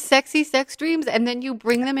 You have sexy sex dreams and then you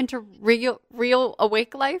bring them into real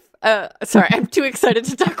awake life? Sorry, I'm too excited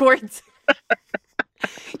to talk words.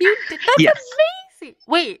 That's amazing.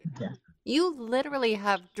 Wait, You literally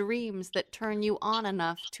have dreams that turn you on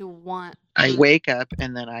enough to want. I wake up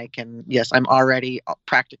and then yes, I'm already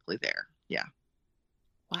practically there. Yeah.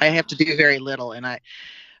 Wow. I have to do very little. And I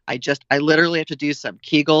literally have to do some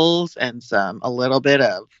Kegels and a little bit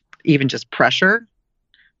of even just pressure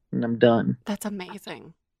and I'm done. That's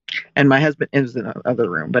amazing. And my husband is in the other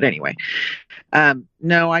room. But anyway,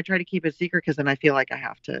 no, I try to keep it secret because then I feel like I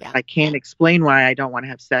have to. Yeah. I can't explain why I don't want to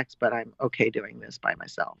have sex, but I'm okay doing this by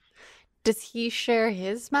myself. Does he share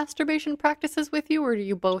his masturbation practices with you, or do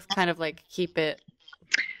you both kind of like keep it?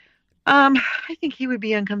 I think he would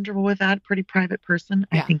be uncomfortable with that. Pretty private person.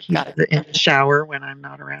 Yeah, I think he's got it. in the shower when I'm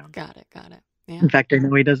not around. Got it. Yeah. In fact, I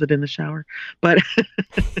know he does it in the shower, but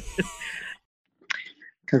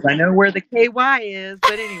because I know where the KY is.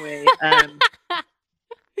 But anyway,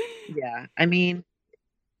 yeah. I mean,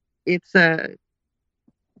 it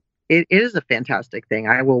is a fantastic thing.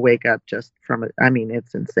 I will wake up just from it. I mean,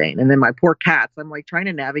 it's insane. And then my poor cats, I'm like trying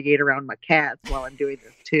to navigate around my cats while I'm doing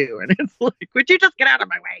this too. And it's like, would you just get out of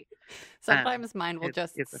my way? Sometimes mine will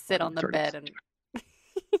just sit on the bed and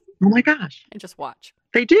oh my gosh. And just watch.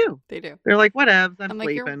 They do. They're like, whatevs, I'm like,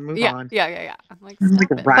 sleeping, move yeah, on. Yeah. I'm like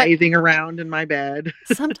writhing around in my bed.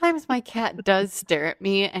 Sometimes my cat does stare at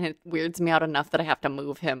me and it weirds me out enough that I have to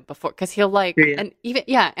move him before, because he'll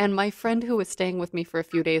and my friend who was staying with me for a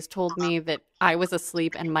few days told me that I was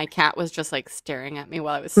asleep and my cat was just like staring at me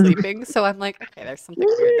while I was sleeping. So I'm like, okay, there's something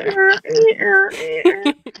weird there.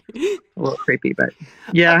 A little creepy, but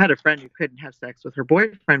yeah, I had a friend who couldn't have sex with her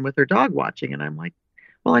boyfriend with her dog watching, and I'm like,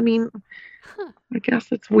 well, I mean, I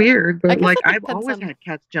guess it's weird, but like I've always had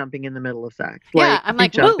cats jumping in the middle of sex. Yeah, I'm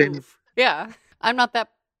like, move. Yeah, I'm not that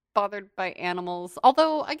bothered by animals.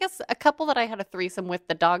 Although I guess a couple that I had a threesome with,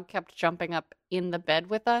 the dog kept jumping up in the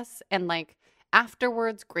bed with us, and like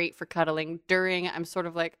afterwards, great for cuddling. During, I'm sort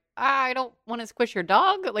of like, I don't want to squish your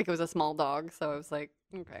dog. Like it was a small dog, so I was like,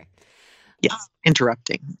 okay. Yes,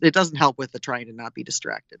 interrupting. It doesn't help with the trying to not be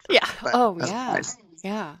distracted. Yeah.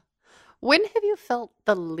 Yeah. When have you felt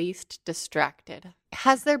the least distracted?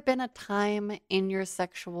 Has there been a time in your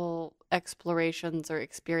sexual explorations or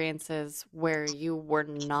experiences where you were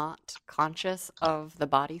not conscious of the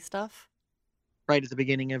body stuff? Right at the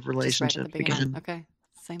beginning of relationships. Right again. Okay.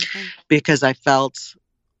 Same thing. Because I felt,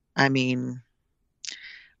 I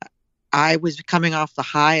was coming off the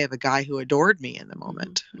high of a guy who adored me in the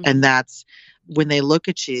moment. Mm-hmm. And that's when they look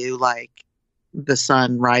at you like the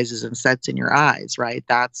sun rises and sets in your eyes, right?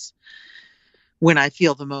 That's when I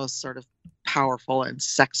feel the most sort of powerful and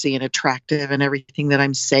sexy and attractive, and everything that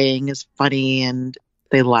I'm saying is funny, and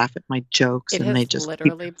they laugh at my jokes. It and they just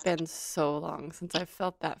literally been so long since I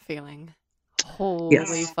felt that feeling.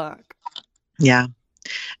 Holy fuck. Yeah.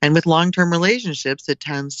 And with long-term relationships, it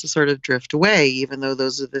tends to sort of drift away, even though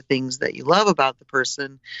those are the things that you love about the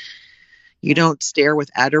person. You don't stare with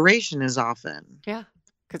adoration as often. Yeah,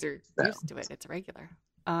 because you're used to it. It's regular.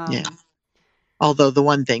 Yeah. Although the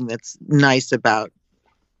one thing that's nice about,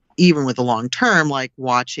 even with the long term, like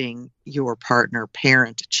watching your partner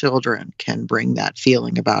parent children can bring that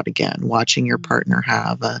feeling about again. Watching your partner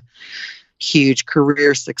have a huge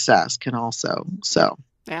career success can also. So.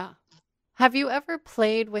 Yeah. Have you ever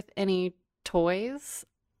played with any toys?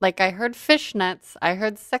 Like I heard fishnets, I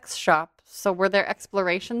heard sex shop. So were there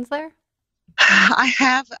explorations there? I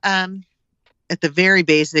have, at the very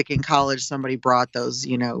basic in college, somebody brought those,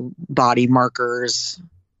 body markers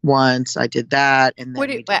once. I did that. And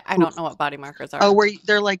then I don't know what body markers are. Oh,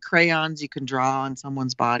 they're like crayons you can draw on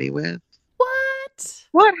someone's body with.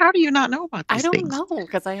 What? How do you not know about these things? I don't know,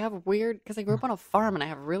 because I grew up on a farm and I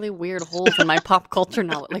have really weird holes in my pop culture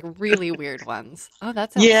knowledge, like really weird ones. Oh,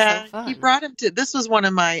 that sounds so fun. He brought him this was one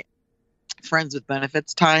of my friends with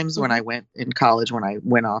benefits times when I went in college, when I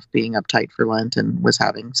went off being uptight for Lent and was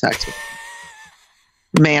having sex with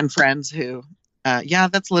man friends who,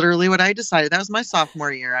 that's literally what I decided. That was my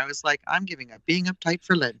sophomore year. I was like, I'm giving up being uptight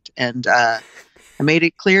for Lent. And I made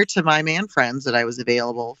it clear to my man friends that I was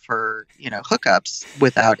available for, hookups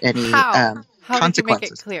without any How consequences. Did you make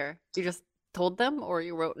it clear? You just told them, or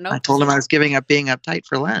you wrote notes? I told them I was giving up being uptight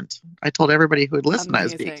for Lent. I told everybody who would listen I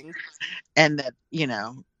was being. And that,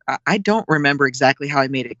 I don't remember exactly how I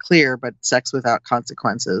made it clear, but sex without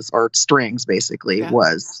consequences, or strings basically,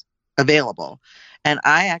 was available. And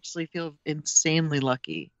I actually feel insanely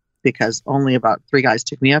lucky because only about 3 guys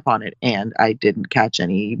took me up on it, and I didn't catch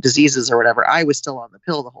any diseases or whatever. I was still on the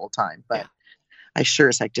pill the whole time, but I sure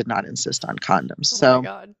as heck did not insist on condoms. Oh my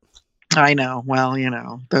God. I know. Well,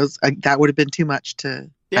 those that would have been too much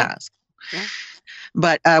to ask. Yeah.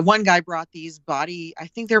 But one guy brought these I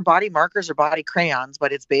think they're body markers or body crayons,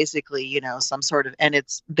 but it's basically, some sort of, and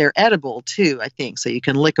they're edible too, I think. So you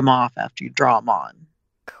can lick them off after you draw them on.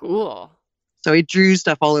 Cool. So he drew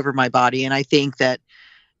stuff all over my body. And I think that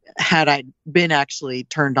had I been actually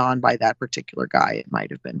turned on by that particular guy, it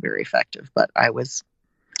might have been very effective, but I was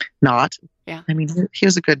not. Yeah. I mean, he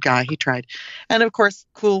was a good guy. He tried. And of course,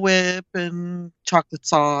 Cool Whip and chocolate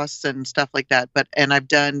sauce and stuff like that. And I've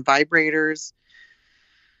done vibrators,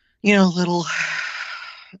 little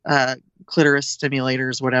clitoris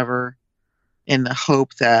stimulators, whatever, in the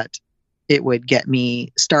hope that it would get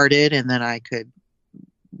me started and then I could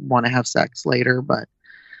want to have sex later. But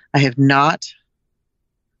I have not.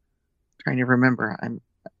 Trying to remember. I'm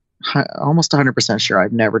almost 100% sure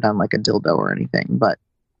I've never done like a dildo or anything, but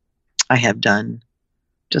I have done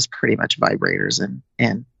just pretty much vibrators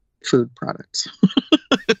and food products.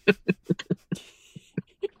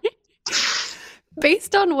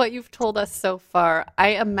 Based on what you've told us so far, I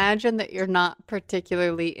imagine that you're not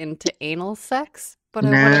particularly into anal sex, but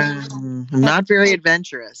No, I'm not very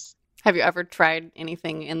adventurous. Have you ever tried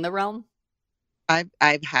anything in the realm?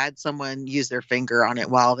 I've had someone use their finger on it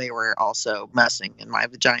while they were also messing in my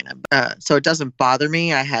vagina. So it doesn't bother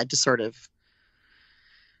me. I had to sort of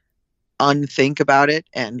unthink about it,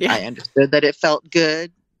 and I understood that it felt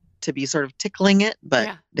good to be sort of tickling it,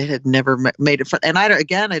 but it had never made it fun. And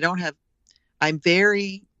I'm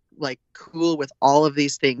very like cool with all of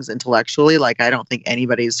these things intellectually. Like I don't think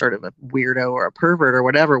anybody's sort of a weirdo or a pervert or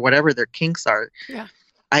whatever their kinks are. Yeah.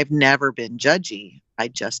 I've never been judgy.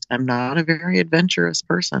 I'm not a very adventurous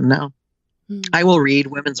person. No. I will read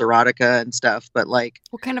women's erotica and stuff, but like.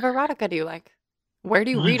 What kind of erotica do you like? Where do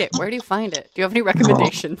you read it? Where do you find it? Do you have any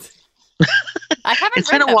recommendations? I haven't. It's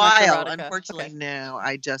been a while. Unfortunately, okay. No.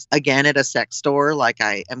 I just, again, at a sex store, like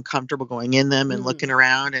I am comfortable going in them and looking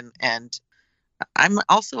around, and I'm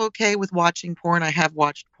also okay with watching porn. I have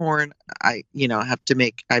watched porn. I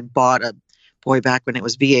bought back when it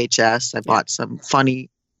was VHS, I bought some funny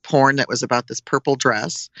porn that was about this purple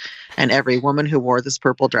dress, and every woman who wore this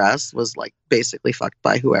purple dress was like basically fucked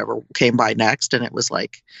by whoever came by next, and it was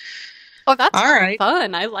like, oh, that's all right,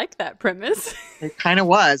 fun. I like that premise. It kind of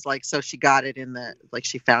was like, so she got it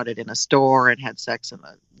she found it in a store and had sex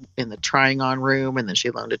in the trying on room, and then she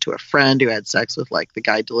loaned it to a friend who had sex with like the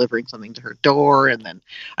guy delivering something to her door, and then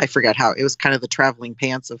I forgot how it was kind of the traveling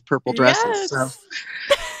pants of purple dresses. Yes. So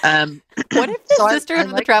what if the sister of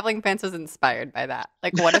the traveling pants was inspired by that?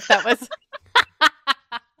 Like, what if that was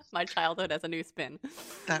my childhood as a new spin?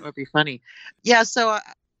 That would be funny. Yeah. So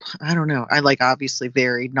I don't know. I like obviously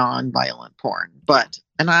very non-violent porn,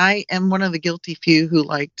 and I am one of the guilty few who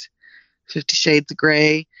liked 50 Shades of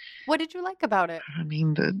Grey. What did you like about it? I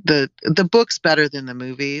mean, the book's better than the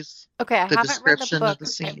movies. Okay, I haven't read the book.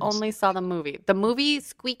 I only saw the movie. The movie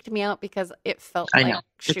squeaked me out because it felt like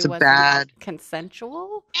she wasn't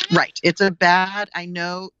consensual. Right. It's a bad, I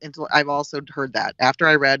know, I've also heard that. After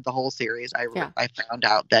I read the whole series, I found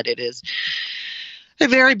out that it is a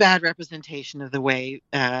very bad representation of the way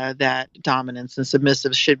that dominance and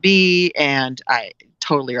submissive should be, and I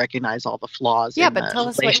totally recognize all the flaws. Yeah, but tell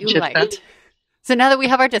us what you liked. So now that we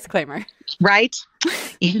have our disclaimer. Right?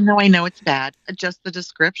 Even though I know it's bad, just the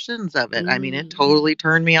descriptions of it. I mean, it totally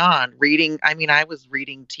turned me on. I was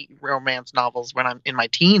reading romance novels when I'm in my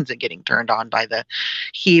teens and getting turned on by the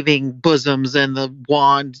heaving bosoms and the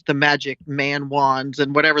wands, the magic man wands,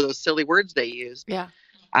 and whatever those silly words they use. Yeah.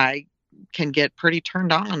 I can get pretty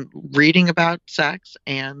turned on reading about sex,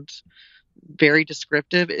 and very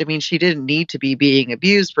descriptive. I mean, she didn't need to be being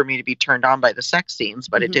abused for me to be turned on by the sex scenes,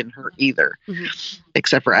 but it didn't hurt either.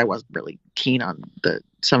 Except for I wasn't really keen on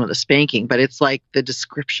some of the spanking, but it's like the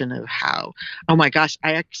description of how, oh my gosh,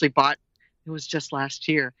 I actually bought, it was just last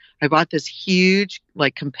year, I bought this huge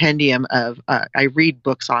like compendium of, I read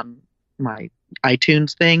books on my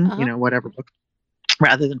iTunes thing, whatever book,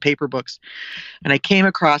 rather than paper books. And I came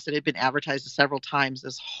across it had been advertised several times,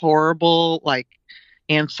 this horrible like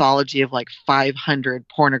anthology of like 500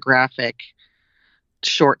 pornographic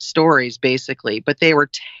short stories basically, but they were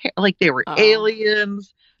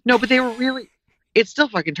aliens. No, but they were really, it still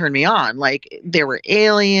fucking turned me on. Like there were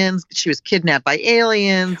aliens, she was kidnapped by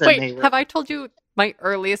aliens. Wait, have I told you my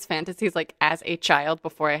earliest fantasies, like as a child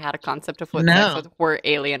before I had a concept of what sex was, were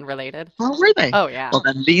alien related? Oh, were they? Oh yeah. Well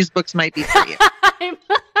then these books might be for you.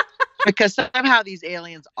 Because somehow these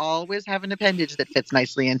aliens always have an appendage that fits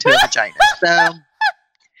nicely into a vagina. So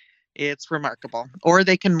it's remarkable. Or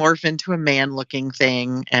they can morph into a man-looking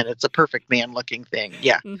thing, and it's a perfect man-looking thing.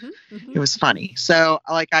 Yeah. It was funny. So,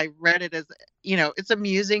 like, I read it as it's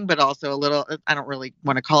amusing, but also a little, I don't really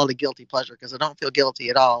want to call it a guilty pleasure because I don't feel guilty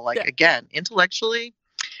at all. Like, Yeah. again, intellectually,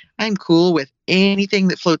 I'm cool with anything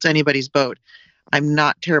that floats anybody's boat. I'm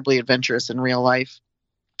not terribly adventurous in real life.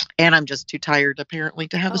 And I'm just too tired, apparently,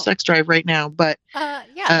 to have a sex drive right now. But yeah,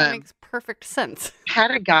 that makes perfect sense.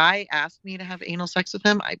 had a guy ask me to have anal sex with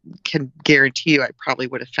him, I can guarantee you I probably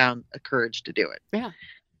would have found a courage to do it. Yeah.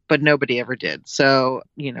 But nobody ever did. So,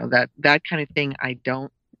 that kind of thing, I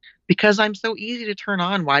don't, because I'm so easy to turn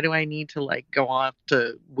on. Why do I need to like go off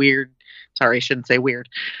to sorry, I shouldn't say weird,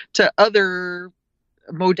 to other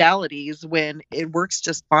modalities when it works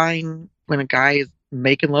just fine when a guy is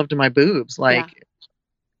making love to my boobs? Like,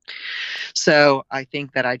 so I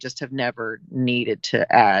think that I just have never needed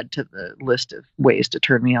to add to the list of ways to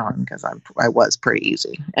turn me on because I was pretty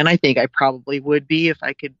easy. And I think I probably would be if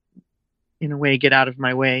I could, in a way, get out of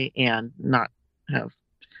my way and not have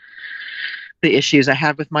the issues I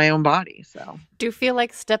have with my own body. So, do you feel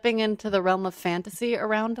like stepping into the realm of fantasy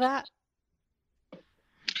around that?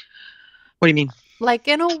 What do you mean? Like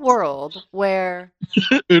in a world where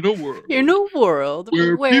in a world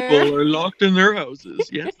where people are locked in their houses.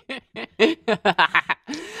 Yes.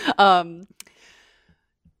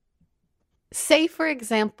 Say, for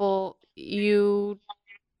example,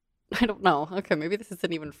 I don't know. Okay, maybe this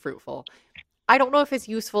isn't even fruitful. I don't know if it's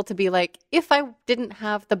useful to be like, if I didn't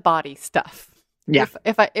have the body stuff. Yeah.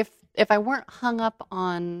 If I weren't hung up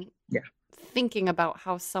on thinking about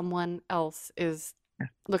how someone else is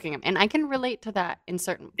looking at me. And I can relate to that in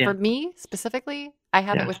certain, for me specifically, I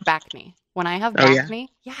have it with back knee. When I have back knee,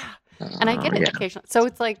 and I get it occasionally. So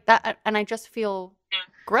it's like that, and I just feel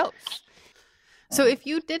gross. So if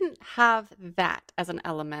you didn't have that as an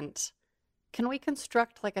element, can we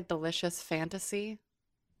construct like a delicious fantasy?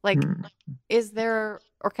 Like, is there,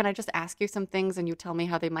 or can I just ask you some things and you tell me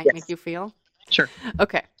how they might make you feel? Sure.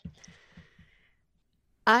 Okay.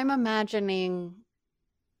 I'm imagining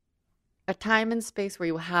a time and space where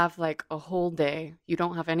you have like a whole day. You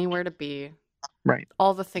don't have anywhere to be. Right.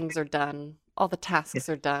 All the things are done. All the tasks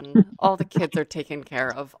are done. All the kids are taken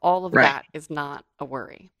care of. All of that is not a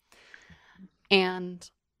worry. And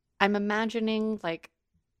I'm imagining like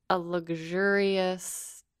a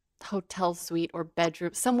luxurious hotel suite or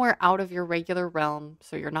bedroom somewhere out of your regular realm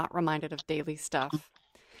so you're not reminded of daily stuff.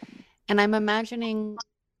 And I'm imagining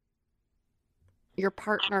your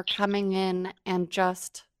partner coming in and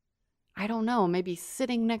just, I don't know, maybe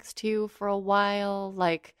sitting next to you for a while,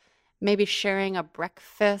 like maybe sharing a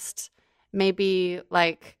breakfast, maybe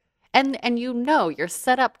like, and you're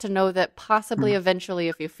set up to know that possibly eventually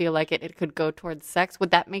if you feel like it could go towards sex.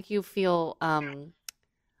 Would that make you feel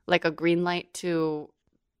like a green light to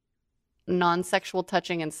non-sexual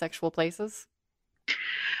touching in sexual places?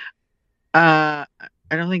 I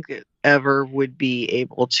don't think it ever would be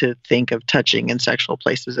able to think of touching in sexual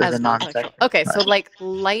places as a non-sexual. Okay, so like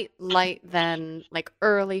light then, like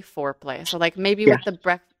early foreplay. So like maybe with the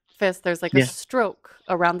breakfast, there's like a stroke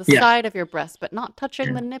around the side of your breast, but not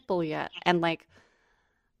touching the nipple yet. And like,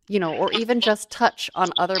 or even just touch on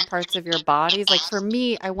other parts of your bodies. Like for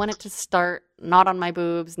me, I want it to start not on my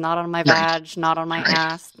boobs, not on my vag, not on my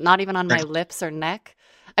ass, not even on my lips or neck.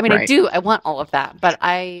 I mean, I want all of that, but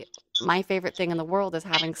my favorite thing in the world is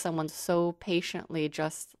having someone so patiently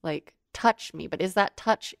just like touch me. But is that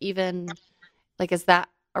touch even like, is that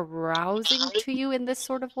arousing to you in this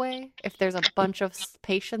sort of way? If there's a bunch of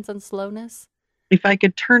patience and slowness? If I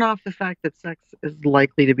could turn off the fact that sex is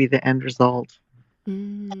likely to be the end result,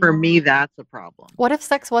 for me, that's a problem. What if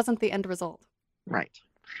sex wasn't the end result? Right.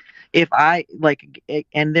 If I like,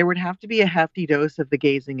 and there would have to be a hefty dose of the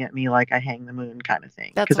gazing at me like I hang the moon kind of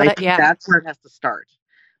thing. Because I think that's where it has to start.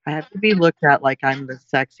 I have to be looked at like I'm the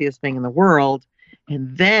sexiest thing in the world.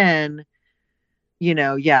 And then,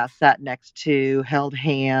 sat next to, held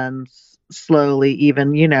hands slowly,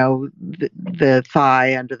 even, the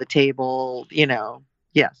thigh under the table,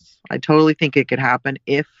 yes, I totally think it could happen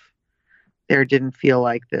if there didn't feel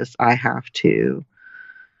like this. I have to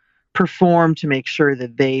perform to make sure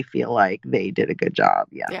that they feel like they did a good job.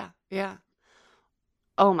 Yeah.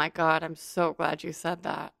 Oh my God. I'm so glad you said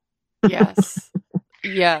that. Yes.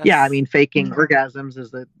 Yes. Yeah. I mean, faking orgasms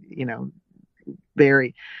is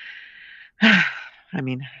very, I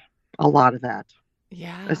mean, a lot of that.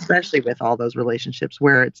 Yeah. Especially with all those relationships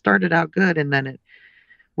where it started out good and then it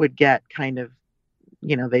would get kind of,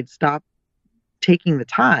 they'd stop taking the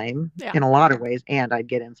time in a lot of ways and I'd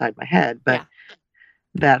get inside my head. But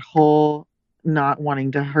that whole not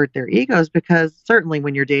wanting to hurt their egos, because certainly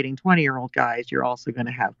when you're dating 20-year-old guys, you're also going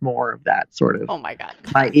to have more of that sort of, oh my God,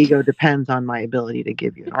 my ego depends on my ability to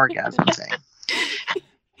give you an orgasm thing.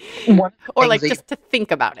 One of the Or things like that just to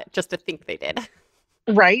think about it, just to think they did.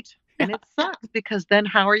 right? Yeah. And it sucks because then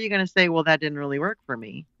how are you going to say, well, that didn't really work for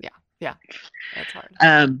me? Yeah. That's hard.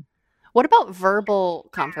 Um, What about verbal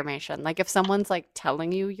confirmation? Like if someone's like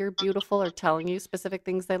telling you you're beautiful or telling you specific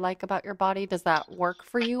things they like about your body, does that work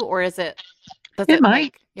for you? Or does it it might.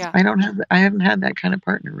 like, yeah. I haven't had that kind of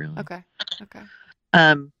partner really. Okay. Okay.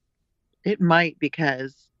 Um, it might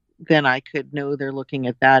because then I could know they're looking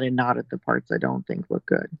at that and not at the parts I don't think look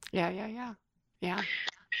good. Yeah. Yeah. Yeah. Yeah.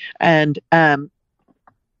 And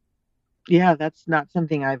yeah, that's not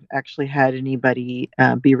something I've actually had anybody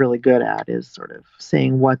be really good at is sort of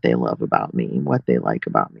saying what they love about me, what they like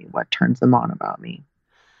about me, what turns them on about me.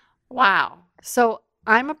 Wow. So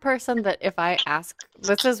I'm a person that if I ask,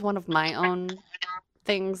 this is one of my own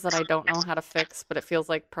things that I don't know how to fix, but it feels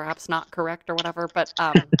like perhaps not correct or whatever. But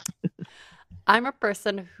I'm a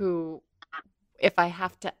person who, if I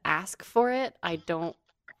have to ask for it, I don't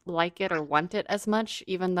like it or want it as much,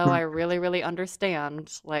 even though I really, really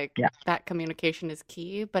understand like Yeah. that communication is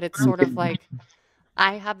key. But it's sort of like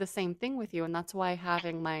I have the same thing with you, and that's why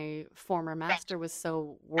having my former master was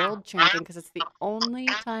so world changing because it's the only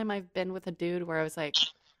time I've been with a dude where I was like,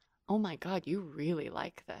 oh my God, you really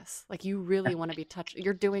like this. Like, you really want to be touched.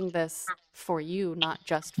 You're doing this for you, not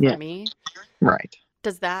just for Yeah. me. Right.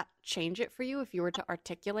 Does that change it for you if you were to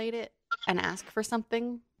articulate it and ask for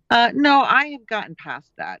something? No, I have gotten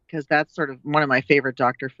past that because that's sort of one of my favorite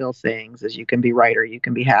Dr. Phil sayings is you can be right or you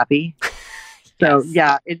can be happy. So Yes.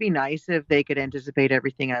 yeah, it'd be nice if they could anticipate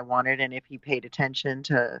everything I wanted and if he paid attention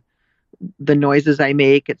to the noises I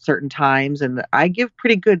make at certain times. And I give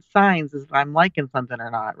pretty good signs if I'm liking something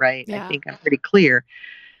or not, right? I Yeah. think I'm pretty clear,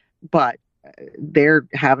 but they're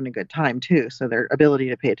having a good time too. So their ability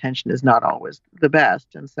to pay attention is not always the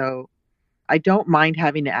best. And so I don't mind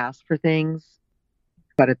having to ask for things,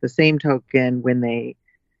 but at the same token, when they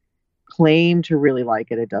claim to really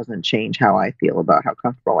like it, it doesn't change how I feel about how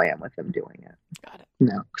comfortable I am with them doing it. Got it.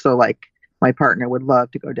 No. So like my partner would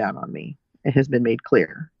love to go down on me. It has been made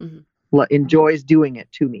clear. Enjoys doing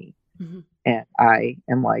it to me. And I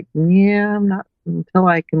am like, yeah, I'm not until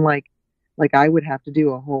I can like I would have to do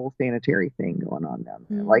a whole sanitary thing going on down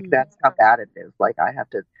there. Like that's how bad it is. Like I have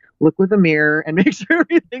to look with a mirror and make sure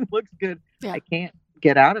everything looks good. Yeah. I can't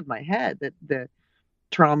get out of my head that the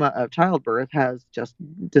trauma of childbirth has just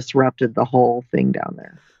disrupted the whole thing down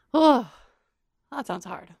there. Oh, that sounds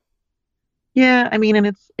hard. Yeah, I mean, and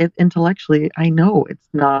it's intellectually, I know it's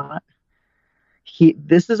not.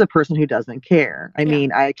 This is a person who doesn't care. I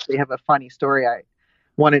mean, I actually have a funny story I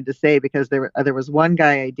wanted to say because there was one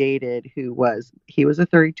guy I dated he was a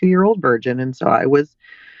 32-year-old virgin, and so I was,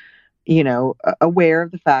 aware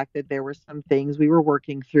of the fact that there were some things we were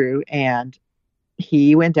working through, and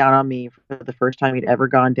he went down on me for the first time he'd ever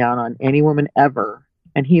gone down on any woman ever,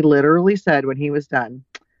 and he literally said when he was done,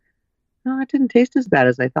 "No, it didn't taste as bad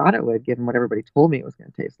as I thought it would, given what everybody told me it was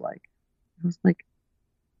going to taste like." I was like,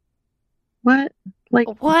 what? Like,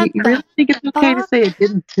 What you the really think it's okay to fuck? say it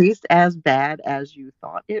didn't taste as bad as you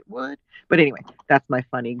thought it would? But anyway, that's my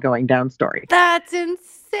funny going down story. That's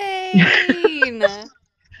insane.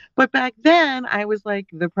 But back then, I was like,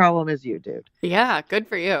 the problem is you, dude. Yeah, good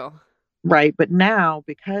for you. Right. But now,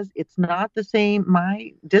 because it's not the same,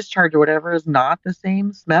 my discharge or whatever is not the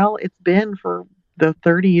same smell it's been for the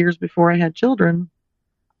 30 years before I had children,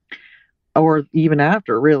 or even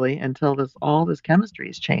after, really, until all this chemistry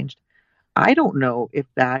has changed. I don't know if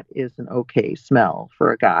that is an okay smell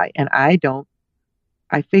for a guy. And I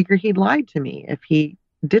figure he lied to me if he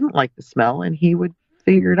didn't like the smell and he would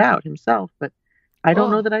figure it out himself. But I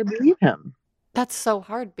don't know that I believe him. That's so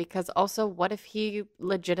hard because also, what if he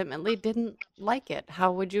legitimately didn't like it?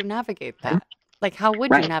 How would you navigate that? Like, how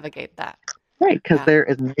would you navigate that? Right, because there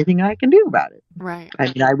isn't anything I can do about it. Right. I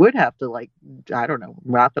mean, I would have to, like, I don't know,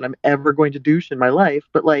 not that I'm ever going to douche in my life,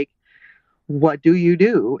 but like, what do you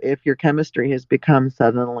do if your chemistry has become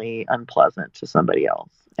suddenly unpleasant to somebody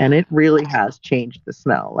else? And it really has changed the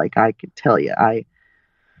smell. Like I could tell you,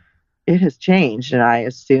 it has changed, and I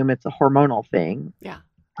assume it's a hormonal thing. Yeah.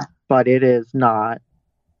 But it is not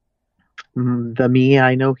the me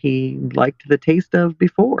I know he liked the taste of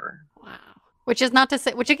before. Wow. Which is not to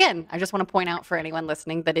say, which again, I just want to point out for anyone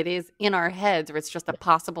listening that it is in our heads, or it's just a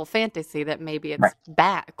possible fantasy that maybe it's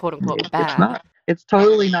bad, quote unquote bad. It's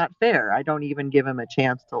totally not fair. I don't even give him a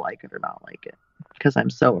chance to like it or not like it because I'm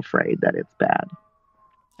so afraid that it's bad.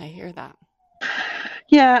 I hear that.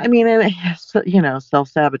 Yeah, I mean,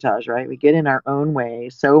 self-sabotage, right? We get in our own way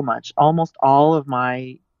so much. Almost all of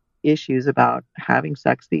my issues about having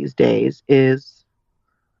sex these days is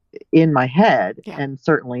in my head. Yeah. And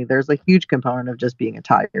certainly there's a huge component of just being a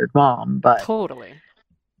tired mom. But totally.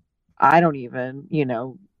 I don't even,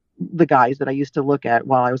 the guys that I used to look at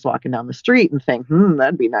while I was walking down the street and think,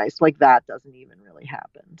 that'd be nice. Like that doesn't even really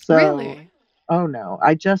happen. So, Really? oh no,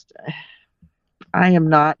 I am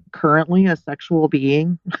not currently a sexual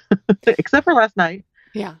being, except for last night,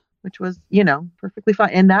 Yeah. which was, perfectly fine.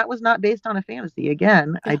 And that was not based on a fantasy.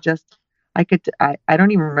 Again, Yeah. I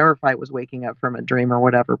don't even remember if I was waking up from a dream or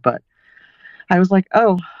whatever, but I was like,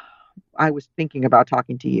 oh, I was thinking about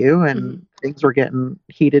talking to you and Mhm. things were getting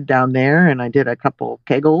heated down there. And I did a couple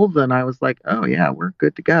kegels and I was like, oh, yeah, we're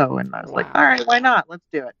good to go. And I was like, all Wow. right, why not? Let's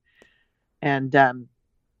do it. And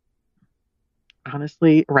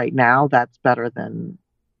honestly, right now, that's better than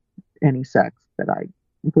any sex that I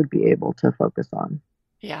would be able to focus on.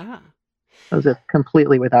 Yeah. Because it's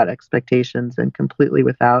completely without expectations and completely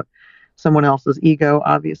without someone else's ego,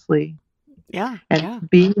 obviously. Yeah. And Yeah.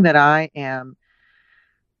 being that I am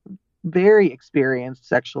very experienced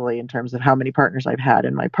sexually in terms of how many partners I've had,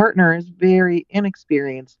 and my partner is very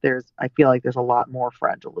inexperienced, I feel like there's a lot more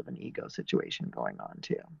fragile of an ego situation going on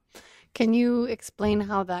too. Can you explain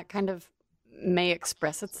how that kind of may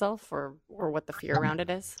express itself or what the fear around it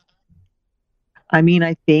is? I mean,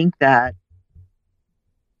 I think that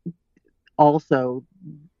also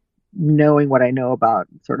knowing what I know about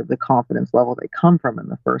sort of the confidence level they come from in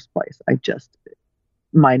the first place,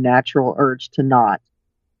 my natural urge to not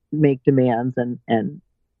make demands and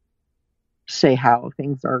say how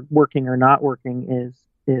things are working or not working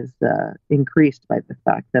is increased by the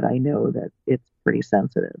fact that I know that it's pretty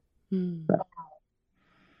sensitive. Hmm. So,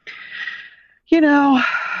 you know,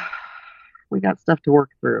 we got stuff to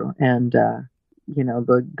work through, and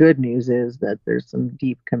the good news is that there's some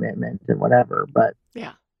deep commitment and whatever, but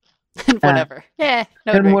Yeah. And uh, whatever. Yeah.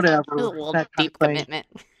 No and drinks. Just a whatever little that kind of deep thing. commitment.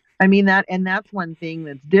 I mean that's one thing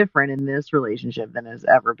that's different in this relationship than has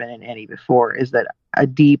ever been in any before is that a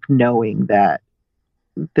deep knowing that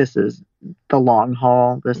this is the long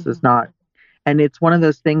haul. This is Hmm. not, and it's one of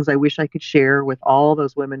those things I wish I could share with all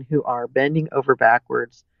those women who are bending over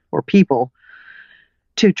backwards or people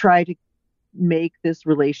to try to make this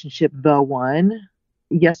relationship the one.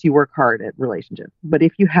 Yes, you work hard at relationships, but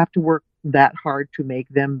if you have to work that hard to make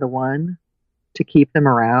them the one to keep them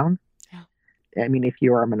around, Yeah. I mean, if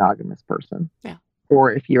you're a monogamous person, Yeah.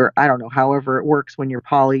 or if you're, I don't know, however it works when you're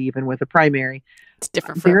poly, even with a primary, It's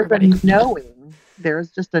different for there's a everybody. knowing,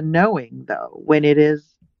 there's just a knowing though, when it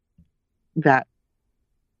is that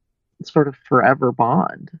sort of forever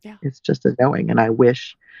bond. Yeah. It's just a knowing. And I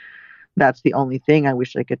wish that's the only thing I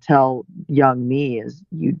wish I could tell young me is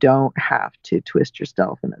you don't have to twist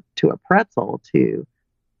yourself to a pretzel to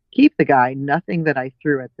keep the guy. Nothing that I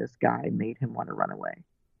threw at this guy made him want to run away.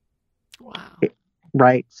 Wow.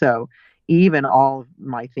 Right. So even all of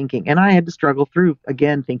my thinking, and I had to struggle through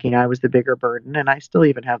again thinking I was the bigger burden. And I still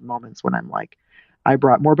even have moments when I'm like, I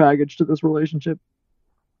brought more baggage to this relationship.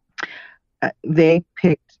 They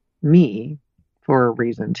picked me for a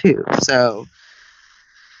reason too. So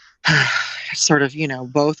sort of,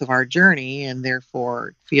 both of our journey, and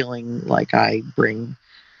therefore feeling like I bring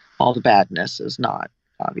all the badness is not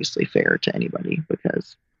obviously fair to anybody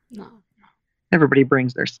because No. everybody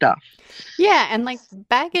brings their stuff. Yeah, and like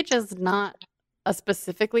baggage is not a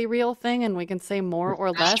specifically real thing, and we can say more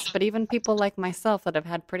or less, but even people like myself that have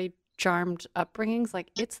had pretty charmed upbringings, like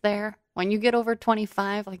it's there. When you get over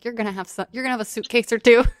 25, like you're gonna have a suitcase or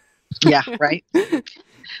two. Yeah, right.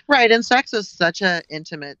 Right. And sex is such a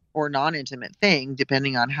intimate or non-intimate thing,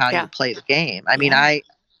 depending on how you Yeah. play the game. I mean, Yeah.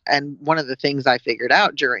 and one of the things I figured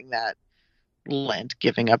out during that Lent,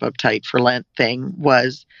 giving up uptight for Lent thing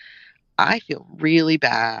was I feel really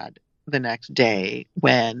bad the next day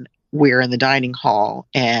when we're in the dining hall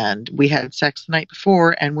and we had sex the night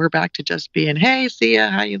before and we're back to just being, hey, see ya,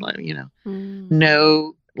 how you like, Mm.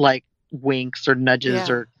 no like winks or nudges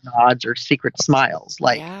Yeah. or nods or secret smiles.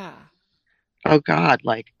 Like, Yeah. oh God,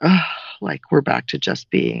 like we're back to just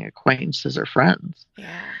being acquaintances or friends.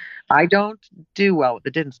 Yeah. I don't do well.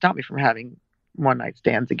 It didn't stop me from having one night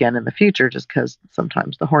stands again in the future just because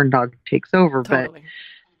sometimes the horn dog takes over. But Totally.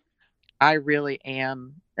 I really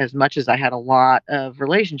am, as much as I had a lot of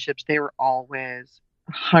relationships, they were always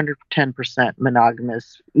 110%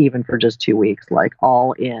 monogamous, even for just 2 weeks, like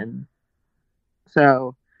all in.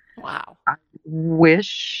 So Wow. I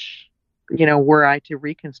wish, were I to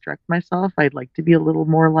reconstruct myself, I'd like to be a little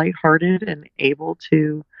more lighthearted and able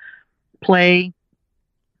to play,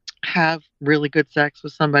 have really good sex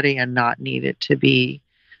with somebody and not need it to be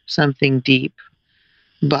something deep.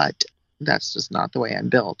 But that's just not the way I'm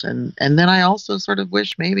built. And then I also sort of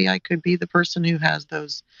wish maybe I could be the person who has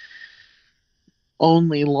those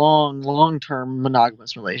only long term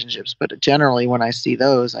monogamous relationships. But generally when I see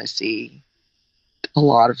those, I see a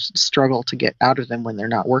lot of struggle to get out of them when they're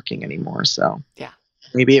not working anymore. So Yeah.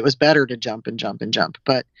 maybe it was better to jump and jump and jump.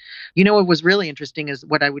 But what was really interesting is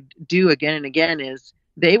what I would do again and again is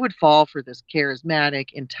they would fall for this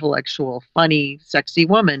charismatic, intellectual, funny, sexy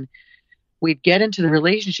woman. We'd get into the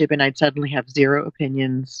relationship and I'd suddenly have zero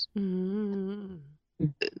opinions,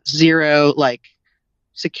 zero like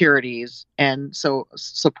securities. And so,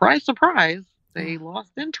 surprise, surprise, they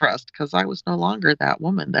lost interest because I was no longer that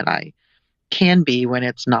woman that I can be when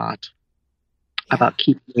it's not about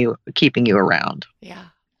keeping you around. Yeah.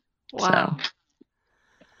 Wow. So.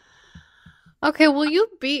 Okay, well, you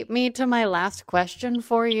beat me to my last question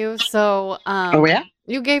for you. So, oh yeah,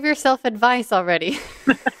 you gave yourself advice already.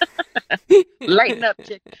 Lighten up,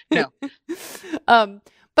 chick. No.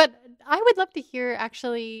 But I would love to hear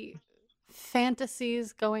actually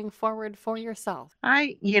fantasies going forward for yourself.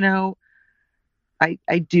 I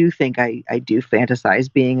do think I do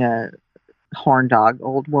fantasize being a horn dog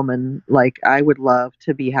old woman. Like I would love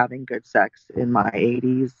to be having good sex in my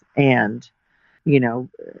 80s and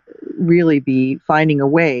really be finding a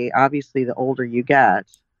way. Obviously the older you get,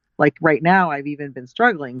 like right now I've even been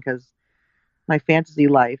struggling because my fantasy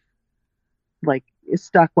life like is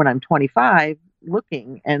stuck when I'm 25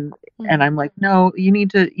 looking and I'm like, no, you need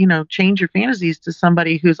to change your fantasies to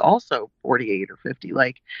somebody who's also 48 or 50,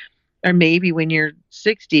 like, or maybe when you're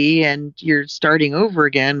 60 and you're starting over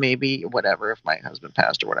again, maybe whatever, if my husband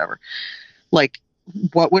passed or whatever, like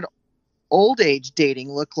what would old age dating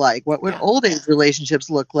look like? What would old age relationships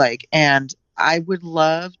look like? And I would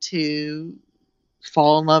love to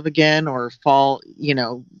fall in love again or fall,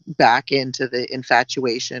 back into the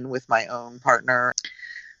infatuation with my own partner.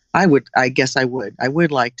 I would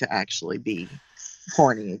like to actually be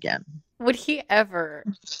horny again. Would he ever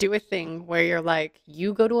do a thing where you're like,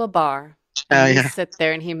 you go to a bar and you sit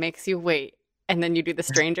there and he makes you wait and then you do the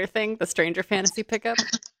stranger thing, the stranger fantasy pickup?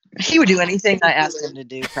 He would do anything I asked him to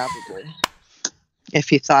do, probably. If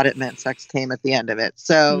he thought it meant sex came at the end of it.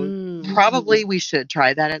 So probably we should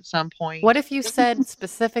try that at some point. What if you said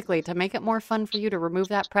specifically to make it more fun for you to remove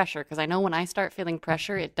that pressure? Because I know when I start feeling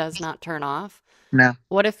pressure, it does not turn off. No.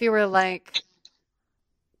 What if you were like,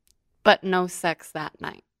 but no sex that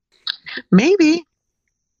night? Maybe.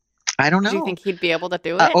 I don't know. Do you think he'd be able to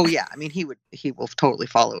do it? Oh yeah. I mean, he will totally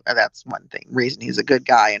follow. That's one thing. Reason he's a good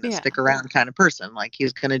guy and a stick around kind of person. Like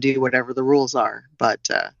he's going to do whatever the rules are. But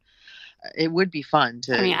it would be fun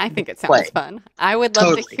to. I mean, I think it sounds fun. I would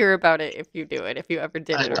love to hear about it if you do it, if you ever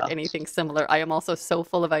did it or anything similar. I am also so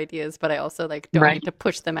full of ideas, but I also don't need to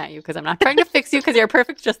push them at you because I'm not trying to fix you because you're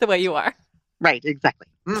perfect just the way you are. Right. Exactly.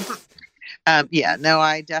 Yeah, no,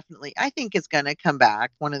 I think it's going to come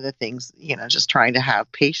back. One of the things, just trying to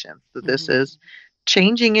have patience that this is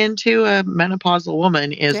changing into a menopausal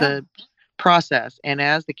woman is a process. And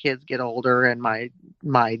as the kids get older and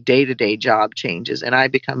my day-to-day job changes and I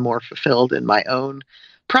become more fulfilled in my own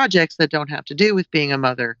projects that don't have to do with being a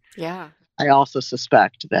mother. Yeah. I also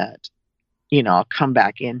suspect that, I'll come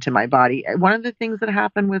back into my body. One of the things that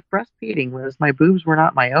happened with breastfeeding was my boobs were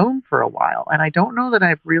not my own for a while. And I don't know that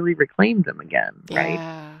I've really reclaimed them again, right?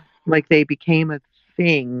 Yeah. Like they became a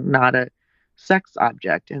thing, not a sex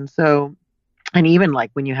object. And so, and even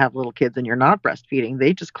like when you have little kids and you're not breastfeeding,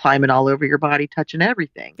 they just climb it all over your body, touching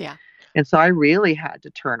everything. Yeah. And so I really had to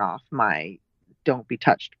turn off my don't be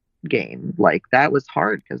touched game. Like that was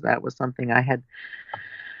hard because that was something I had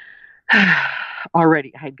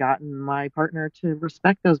already had gotten my partner to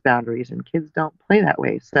respect those boundaries, and kids don't play that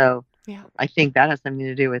way. So I think that has something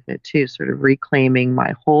to do with it too, sort of reclaiming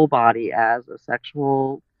my whole body as a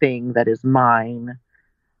sexual thing that is mine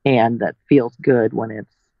and that feels good when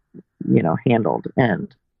it's, handled.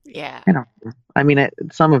 And I mean,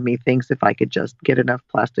 some of me thinks if I could just get enough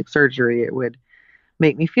plastic surgery, it would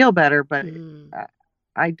make me feel better, but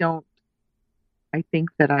I don't. I think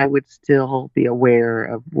that I would still be aware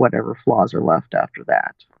of whatever flaws are left after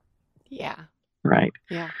that. Yeah. Right.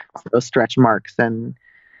 Yeah. So stretch marks and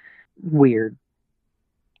weird,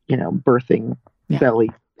 birthing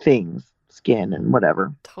belly things, skin and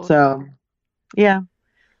whatever. Totally. So, yeah,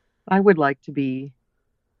 I would also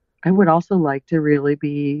like to really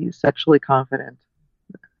be sexually confident.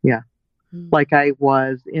 Yeah. Like I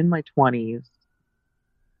was in my 20s.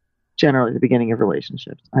 Generally the beginning of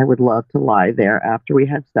relationships. I would love to lie there after we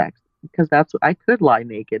had sex because I could lie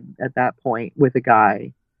naked at that point with a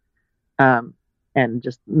guy and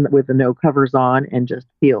just with the no covers on and just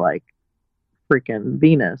feel like freaking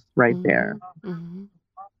Venus right there.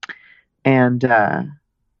 And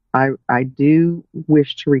I do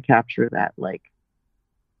wish to recapture that, like,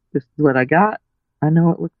 this is what I got. I know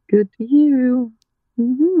it looks good to you.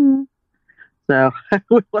 So I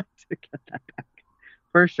would like to get that back.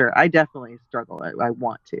 for sure. I definitely struggle. I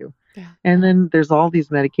want to. Yeah. And then there's all these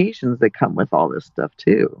medications that come with all this stuff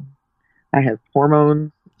too. I have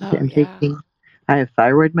hormones Oh, I'm yeah. taking. I have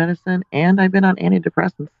thyroid medicine, and I've been on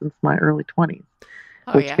antidepressants since my early 20s,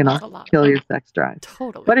 Oh, which yeah. can That's a also lot. kill your sex drive.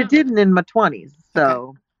 Totally. But it didn't in my 20s,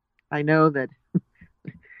 so I know that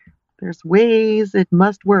there's ways it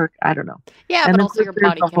must work. I don't know. Yeah, And but then also your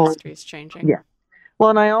body chemistry is changing. yeah. Well,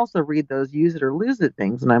 and I also read those use it or lose it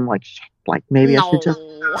things, and I'm like, maybe I should just.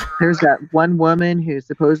 There's that one woman who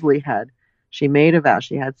supposedly she made a vow.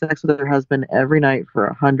 She had sex with her husband every night for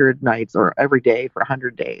 100 nights or every day for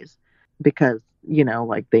 100 days because,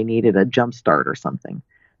 like they needed a jump start or something.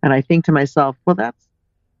 And I think to myself, well, that's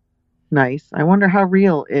nice. I wonder how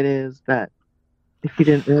real it is that if you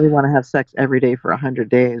didn't really want to have sex every day for 100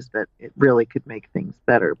 days, that it really could make things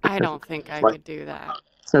better. I don't think I could do that.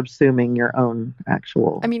 Subsuming your own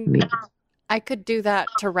actual needs. I could do that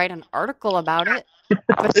to write an article about it,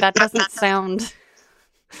 but that doesn't sound...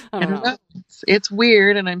 I don't know. It's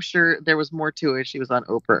weird, and I'm sure there was more to it. She was on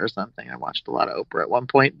Oprah or something. I watched a lot of Oprah at one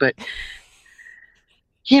point, but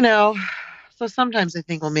so sometimes I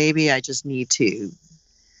think, well, maybe I just need to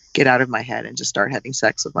get out of my head and just start having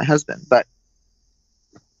sex with my husband. But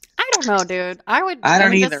I don't know, dude. I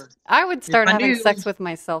don't either. I would start having sex with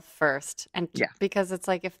myself first, and because it's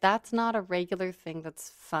like if that's not a regular thing,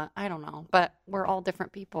 that's fun. I don't know, but we're all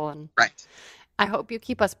different people, and right. I hope you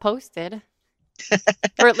keep us posted.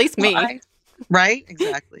 Or at least me. Right?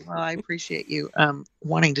 Exactly. Well, I appreciate you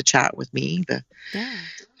wanting to chat with me.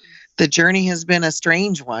 The journey has been a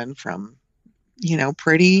strange one from,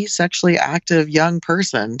 pretty sexually active young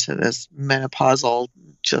person to this menopausal,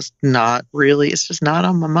 just not really, it's just not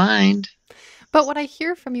on my mind. But what I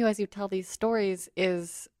hear from you as you tell these stories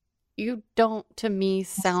is you don't, to me,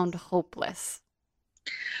 sound hopeless.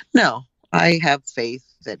 No, I have faith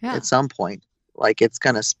that at some point, like it's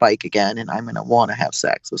going to spike again and I'm going to want to have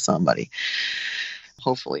sex with somebody.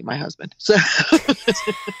 Hopefully my husband. So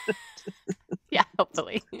yeah,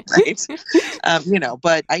 hopefully. Right.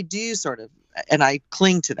 But I do sort of, and I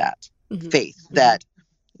cling to that faith that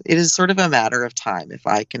it is sort of a matter of time. If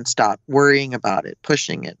I can stop worrying about it,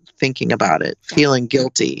 pushing it, thinking about it, feeling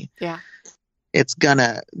guilty. Yeah. It's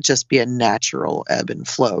gonna just be a natural ebb and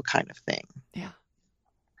flow kind of thing. Yeah.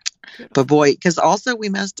 Beautiful. But boy, because also we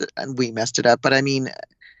messed it up. But I mean,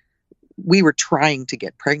 we were trying to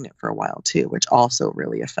get pregnant for a while too, which also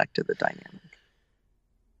really affected the dynamic.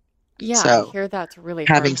 Yeah, so I hear that's really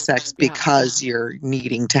having hard. sex because you're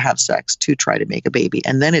needing to have sex to try to make a baby,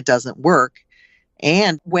 and then it doesn't work.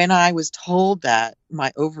 And when I was told that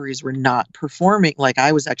my ovaries were not performing, like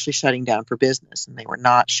I was actually shutting down for business and they were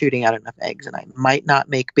not shooting out enough eggs and I might not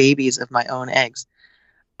make babies of my own eggs,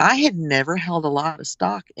 I had never held a lot of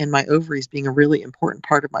stock in my ovaries being a really important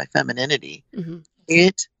part of my femininity. Mm-hmm.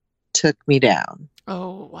 It took me down.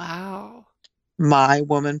 Oh, wow. My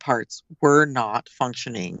woman parts were not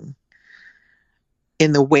functioning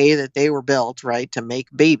in the way that they were built, right, to make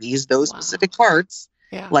babies, those specific parts.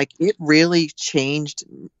 Yeah. Like it really changed.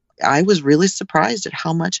 I was really surprised at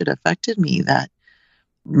how much it affected me that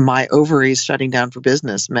my ovaries shutting down for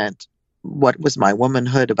business meant what was my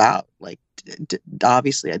womanhood about? Like,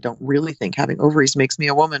 obviously, I don't really think having ovaries makes me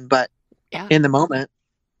a woman, but in the moment,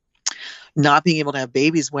 not being able to have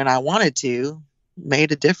babies when I wanted to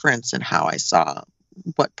made a difference in how I saw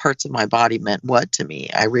what parts of my body meant what to me.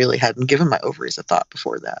 I really hadn't given my ovaries a thought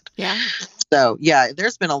before that. Yeah. So,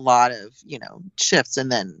 there's been a lot of, shifts,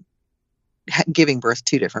 and then giving birth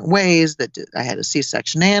 2 different ways. That I had a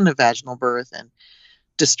C-section and a vaginal birth, and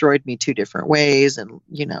destroyed me 2 different ways. And,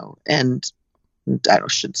 and I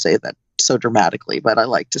should say that so dramatically, but I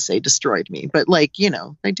like to say destroyed me. But like,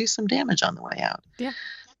 they do some damage on the way out. Yeah.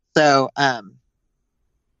 So, I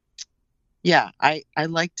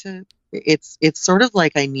like to. It's sort of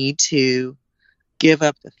like I need to give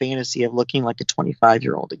up the fantasy of looking like a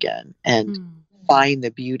 25-year-old again and find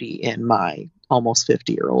the beauty in my almost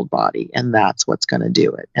 50-year-old body. And that's what's going to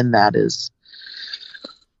do it. And that is,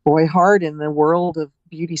 boy, hard in the world of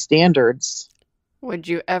beauty standards. Would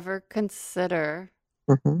you ever consider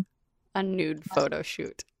a nude photo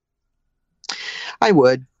shoot? I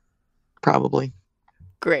would, probably.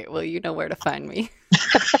 Great. Well, you know where to find me.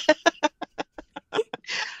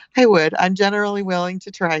 I would. I'm generally willing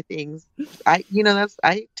to try things.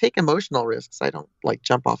 I take emotional risks. I don't like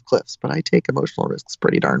jump off cliffs, but I take emotional risks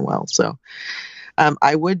pretty darn well. So,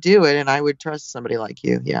 I would do it, and I would trust somebody like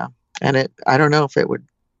you. Yeah. And I don't know if it would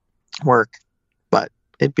work, but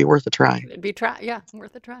it'd be worth a try. It'd be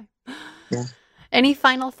worth a try. Yeah. Any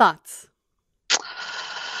final thoughts?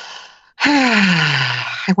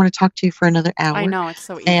 I want to talk to you for another hour. I know, it's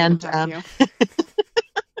so easy to talk to you.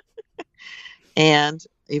 And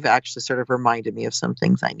you've actually sort of reminded me of some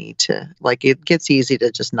things I need to, like, it gets easy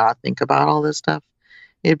to just not think about all this stuff.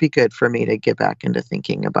 It'd be good for me to get back into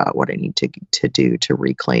thinking about what I need to do to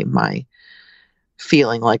reclaim my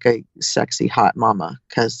feeling like a sexy hot mama.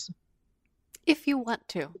 Because, If you want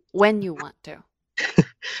to, when you want to.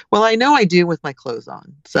 well, I know I do with my clothes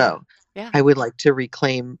on. So Yeah. I would like to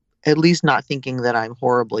reclaim at least not thinking that I'm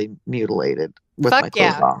horribly mutilated with my Fuck clothes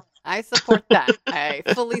yeah. off. I support that. I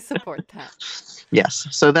fully support that. Yes.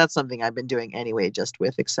 So that's something I've been doing anyway, just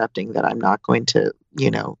with accepting that I'm not going to,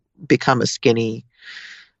 become a skinny,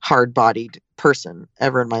 hard bodied person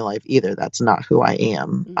ever in my life either. That's not who I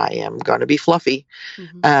am. Mhm. I am going to be fluffy.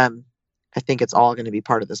 Mhm. I think it's all going to be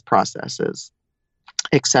part of this process, is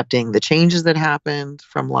accepting the changes that happened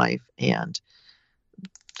from life and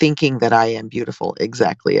thinking that I am beautiful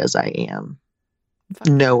exactly as I am. Fuck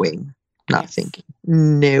yeah. Knowing, not Yes. thinking,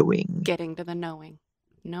 knowing. Getting to the knowing.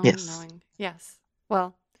 Yes. Knowing. Yes.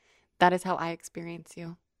 Well, that is how I experience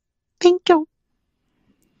you. Thank you.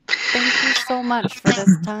 Thank you so much for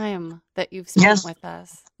this time that you've spent Yes. with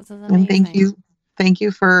us. This is And amazing. thank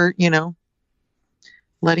you for,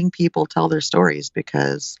 letting people tell their stories,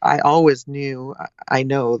 because I always knew, I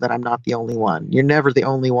know that I'm not the only one. You're never the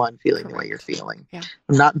only one feeling the way you're Correct. feeling. Yeah.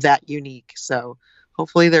 I'm not that unique. So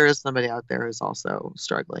hopefully there is somebody out there who's also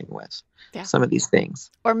struggling with Yeah. some of these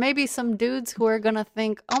things. Or maybe some dudes who are going to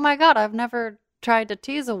think, oh my God, I've never tried to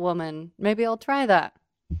tease a woman. Maybe I'll try that.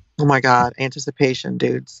 Oh my God. Anticipation,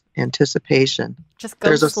 dudes. Anticipation. Just go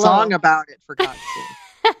There's a slow. song about it, for God's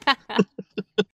sake.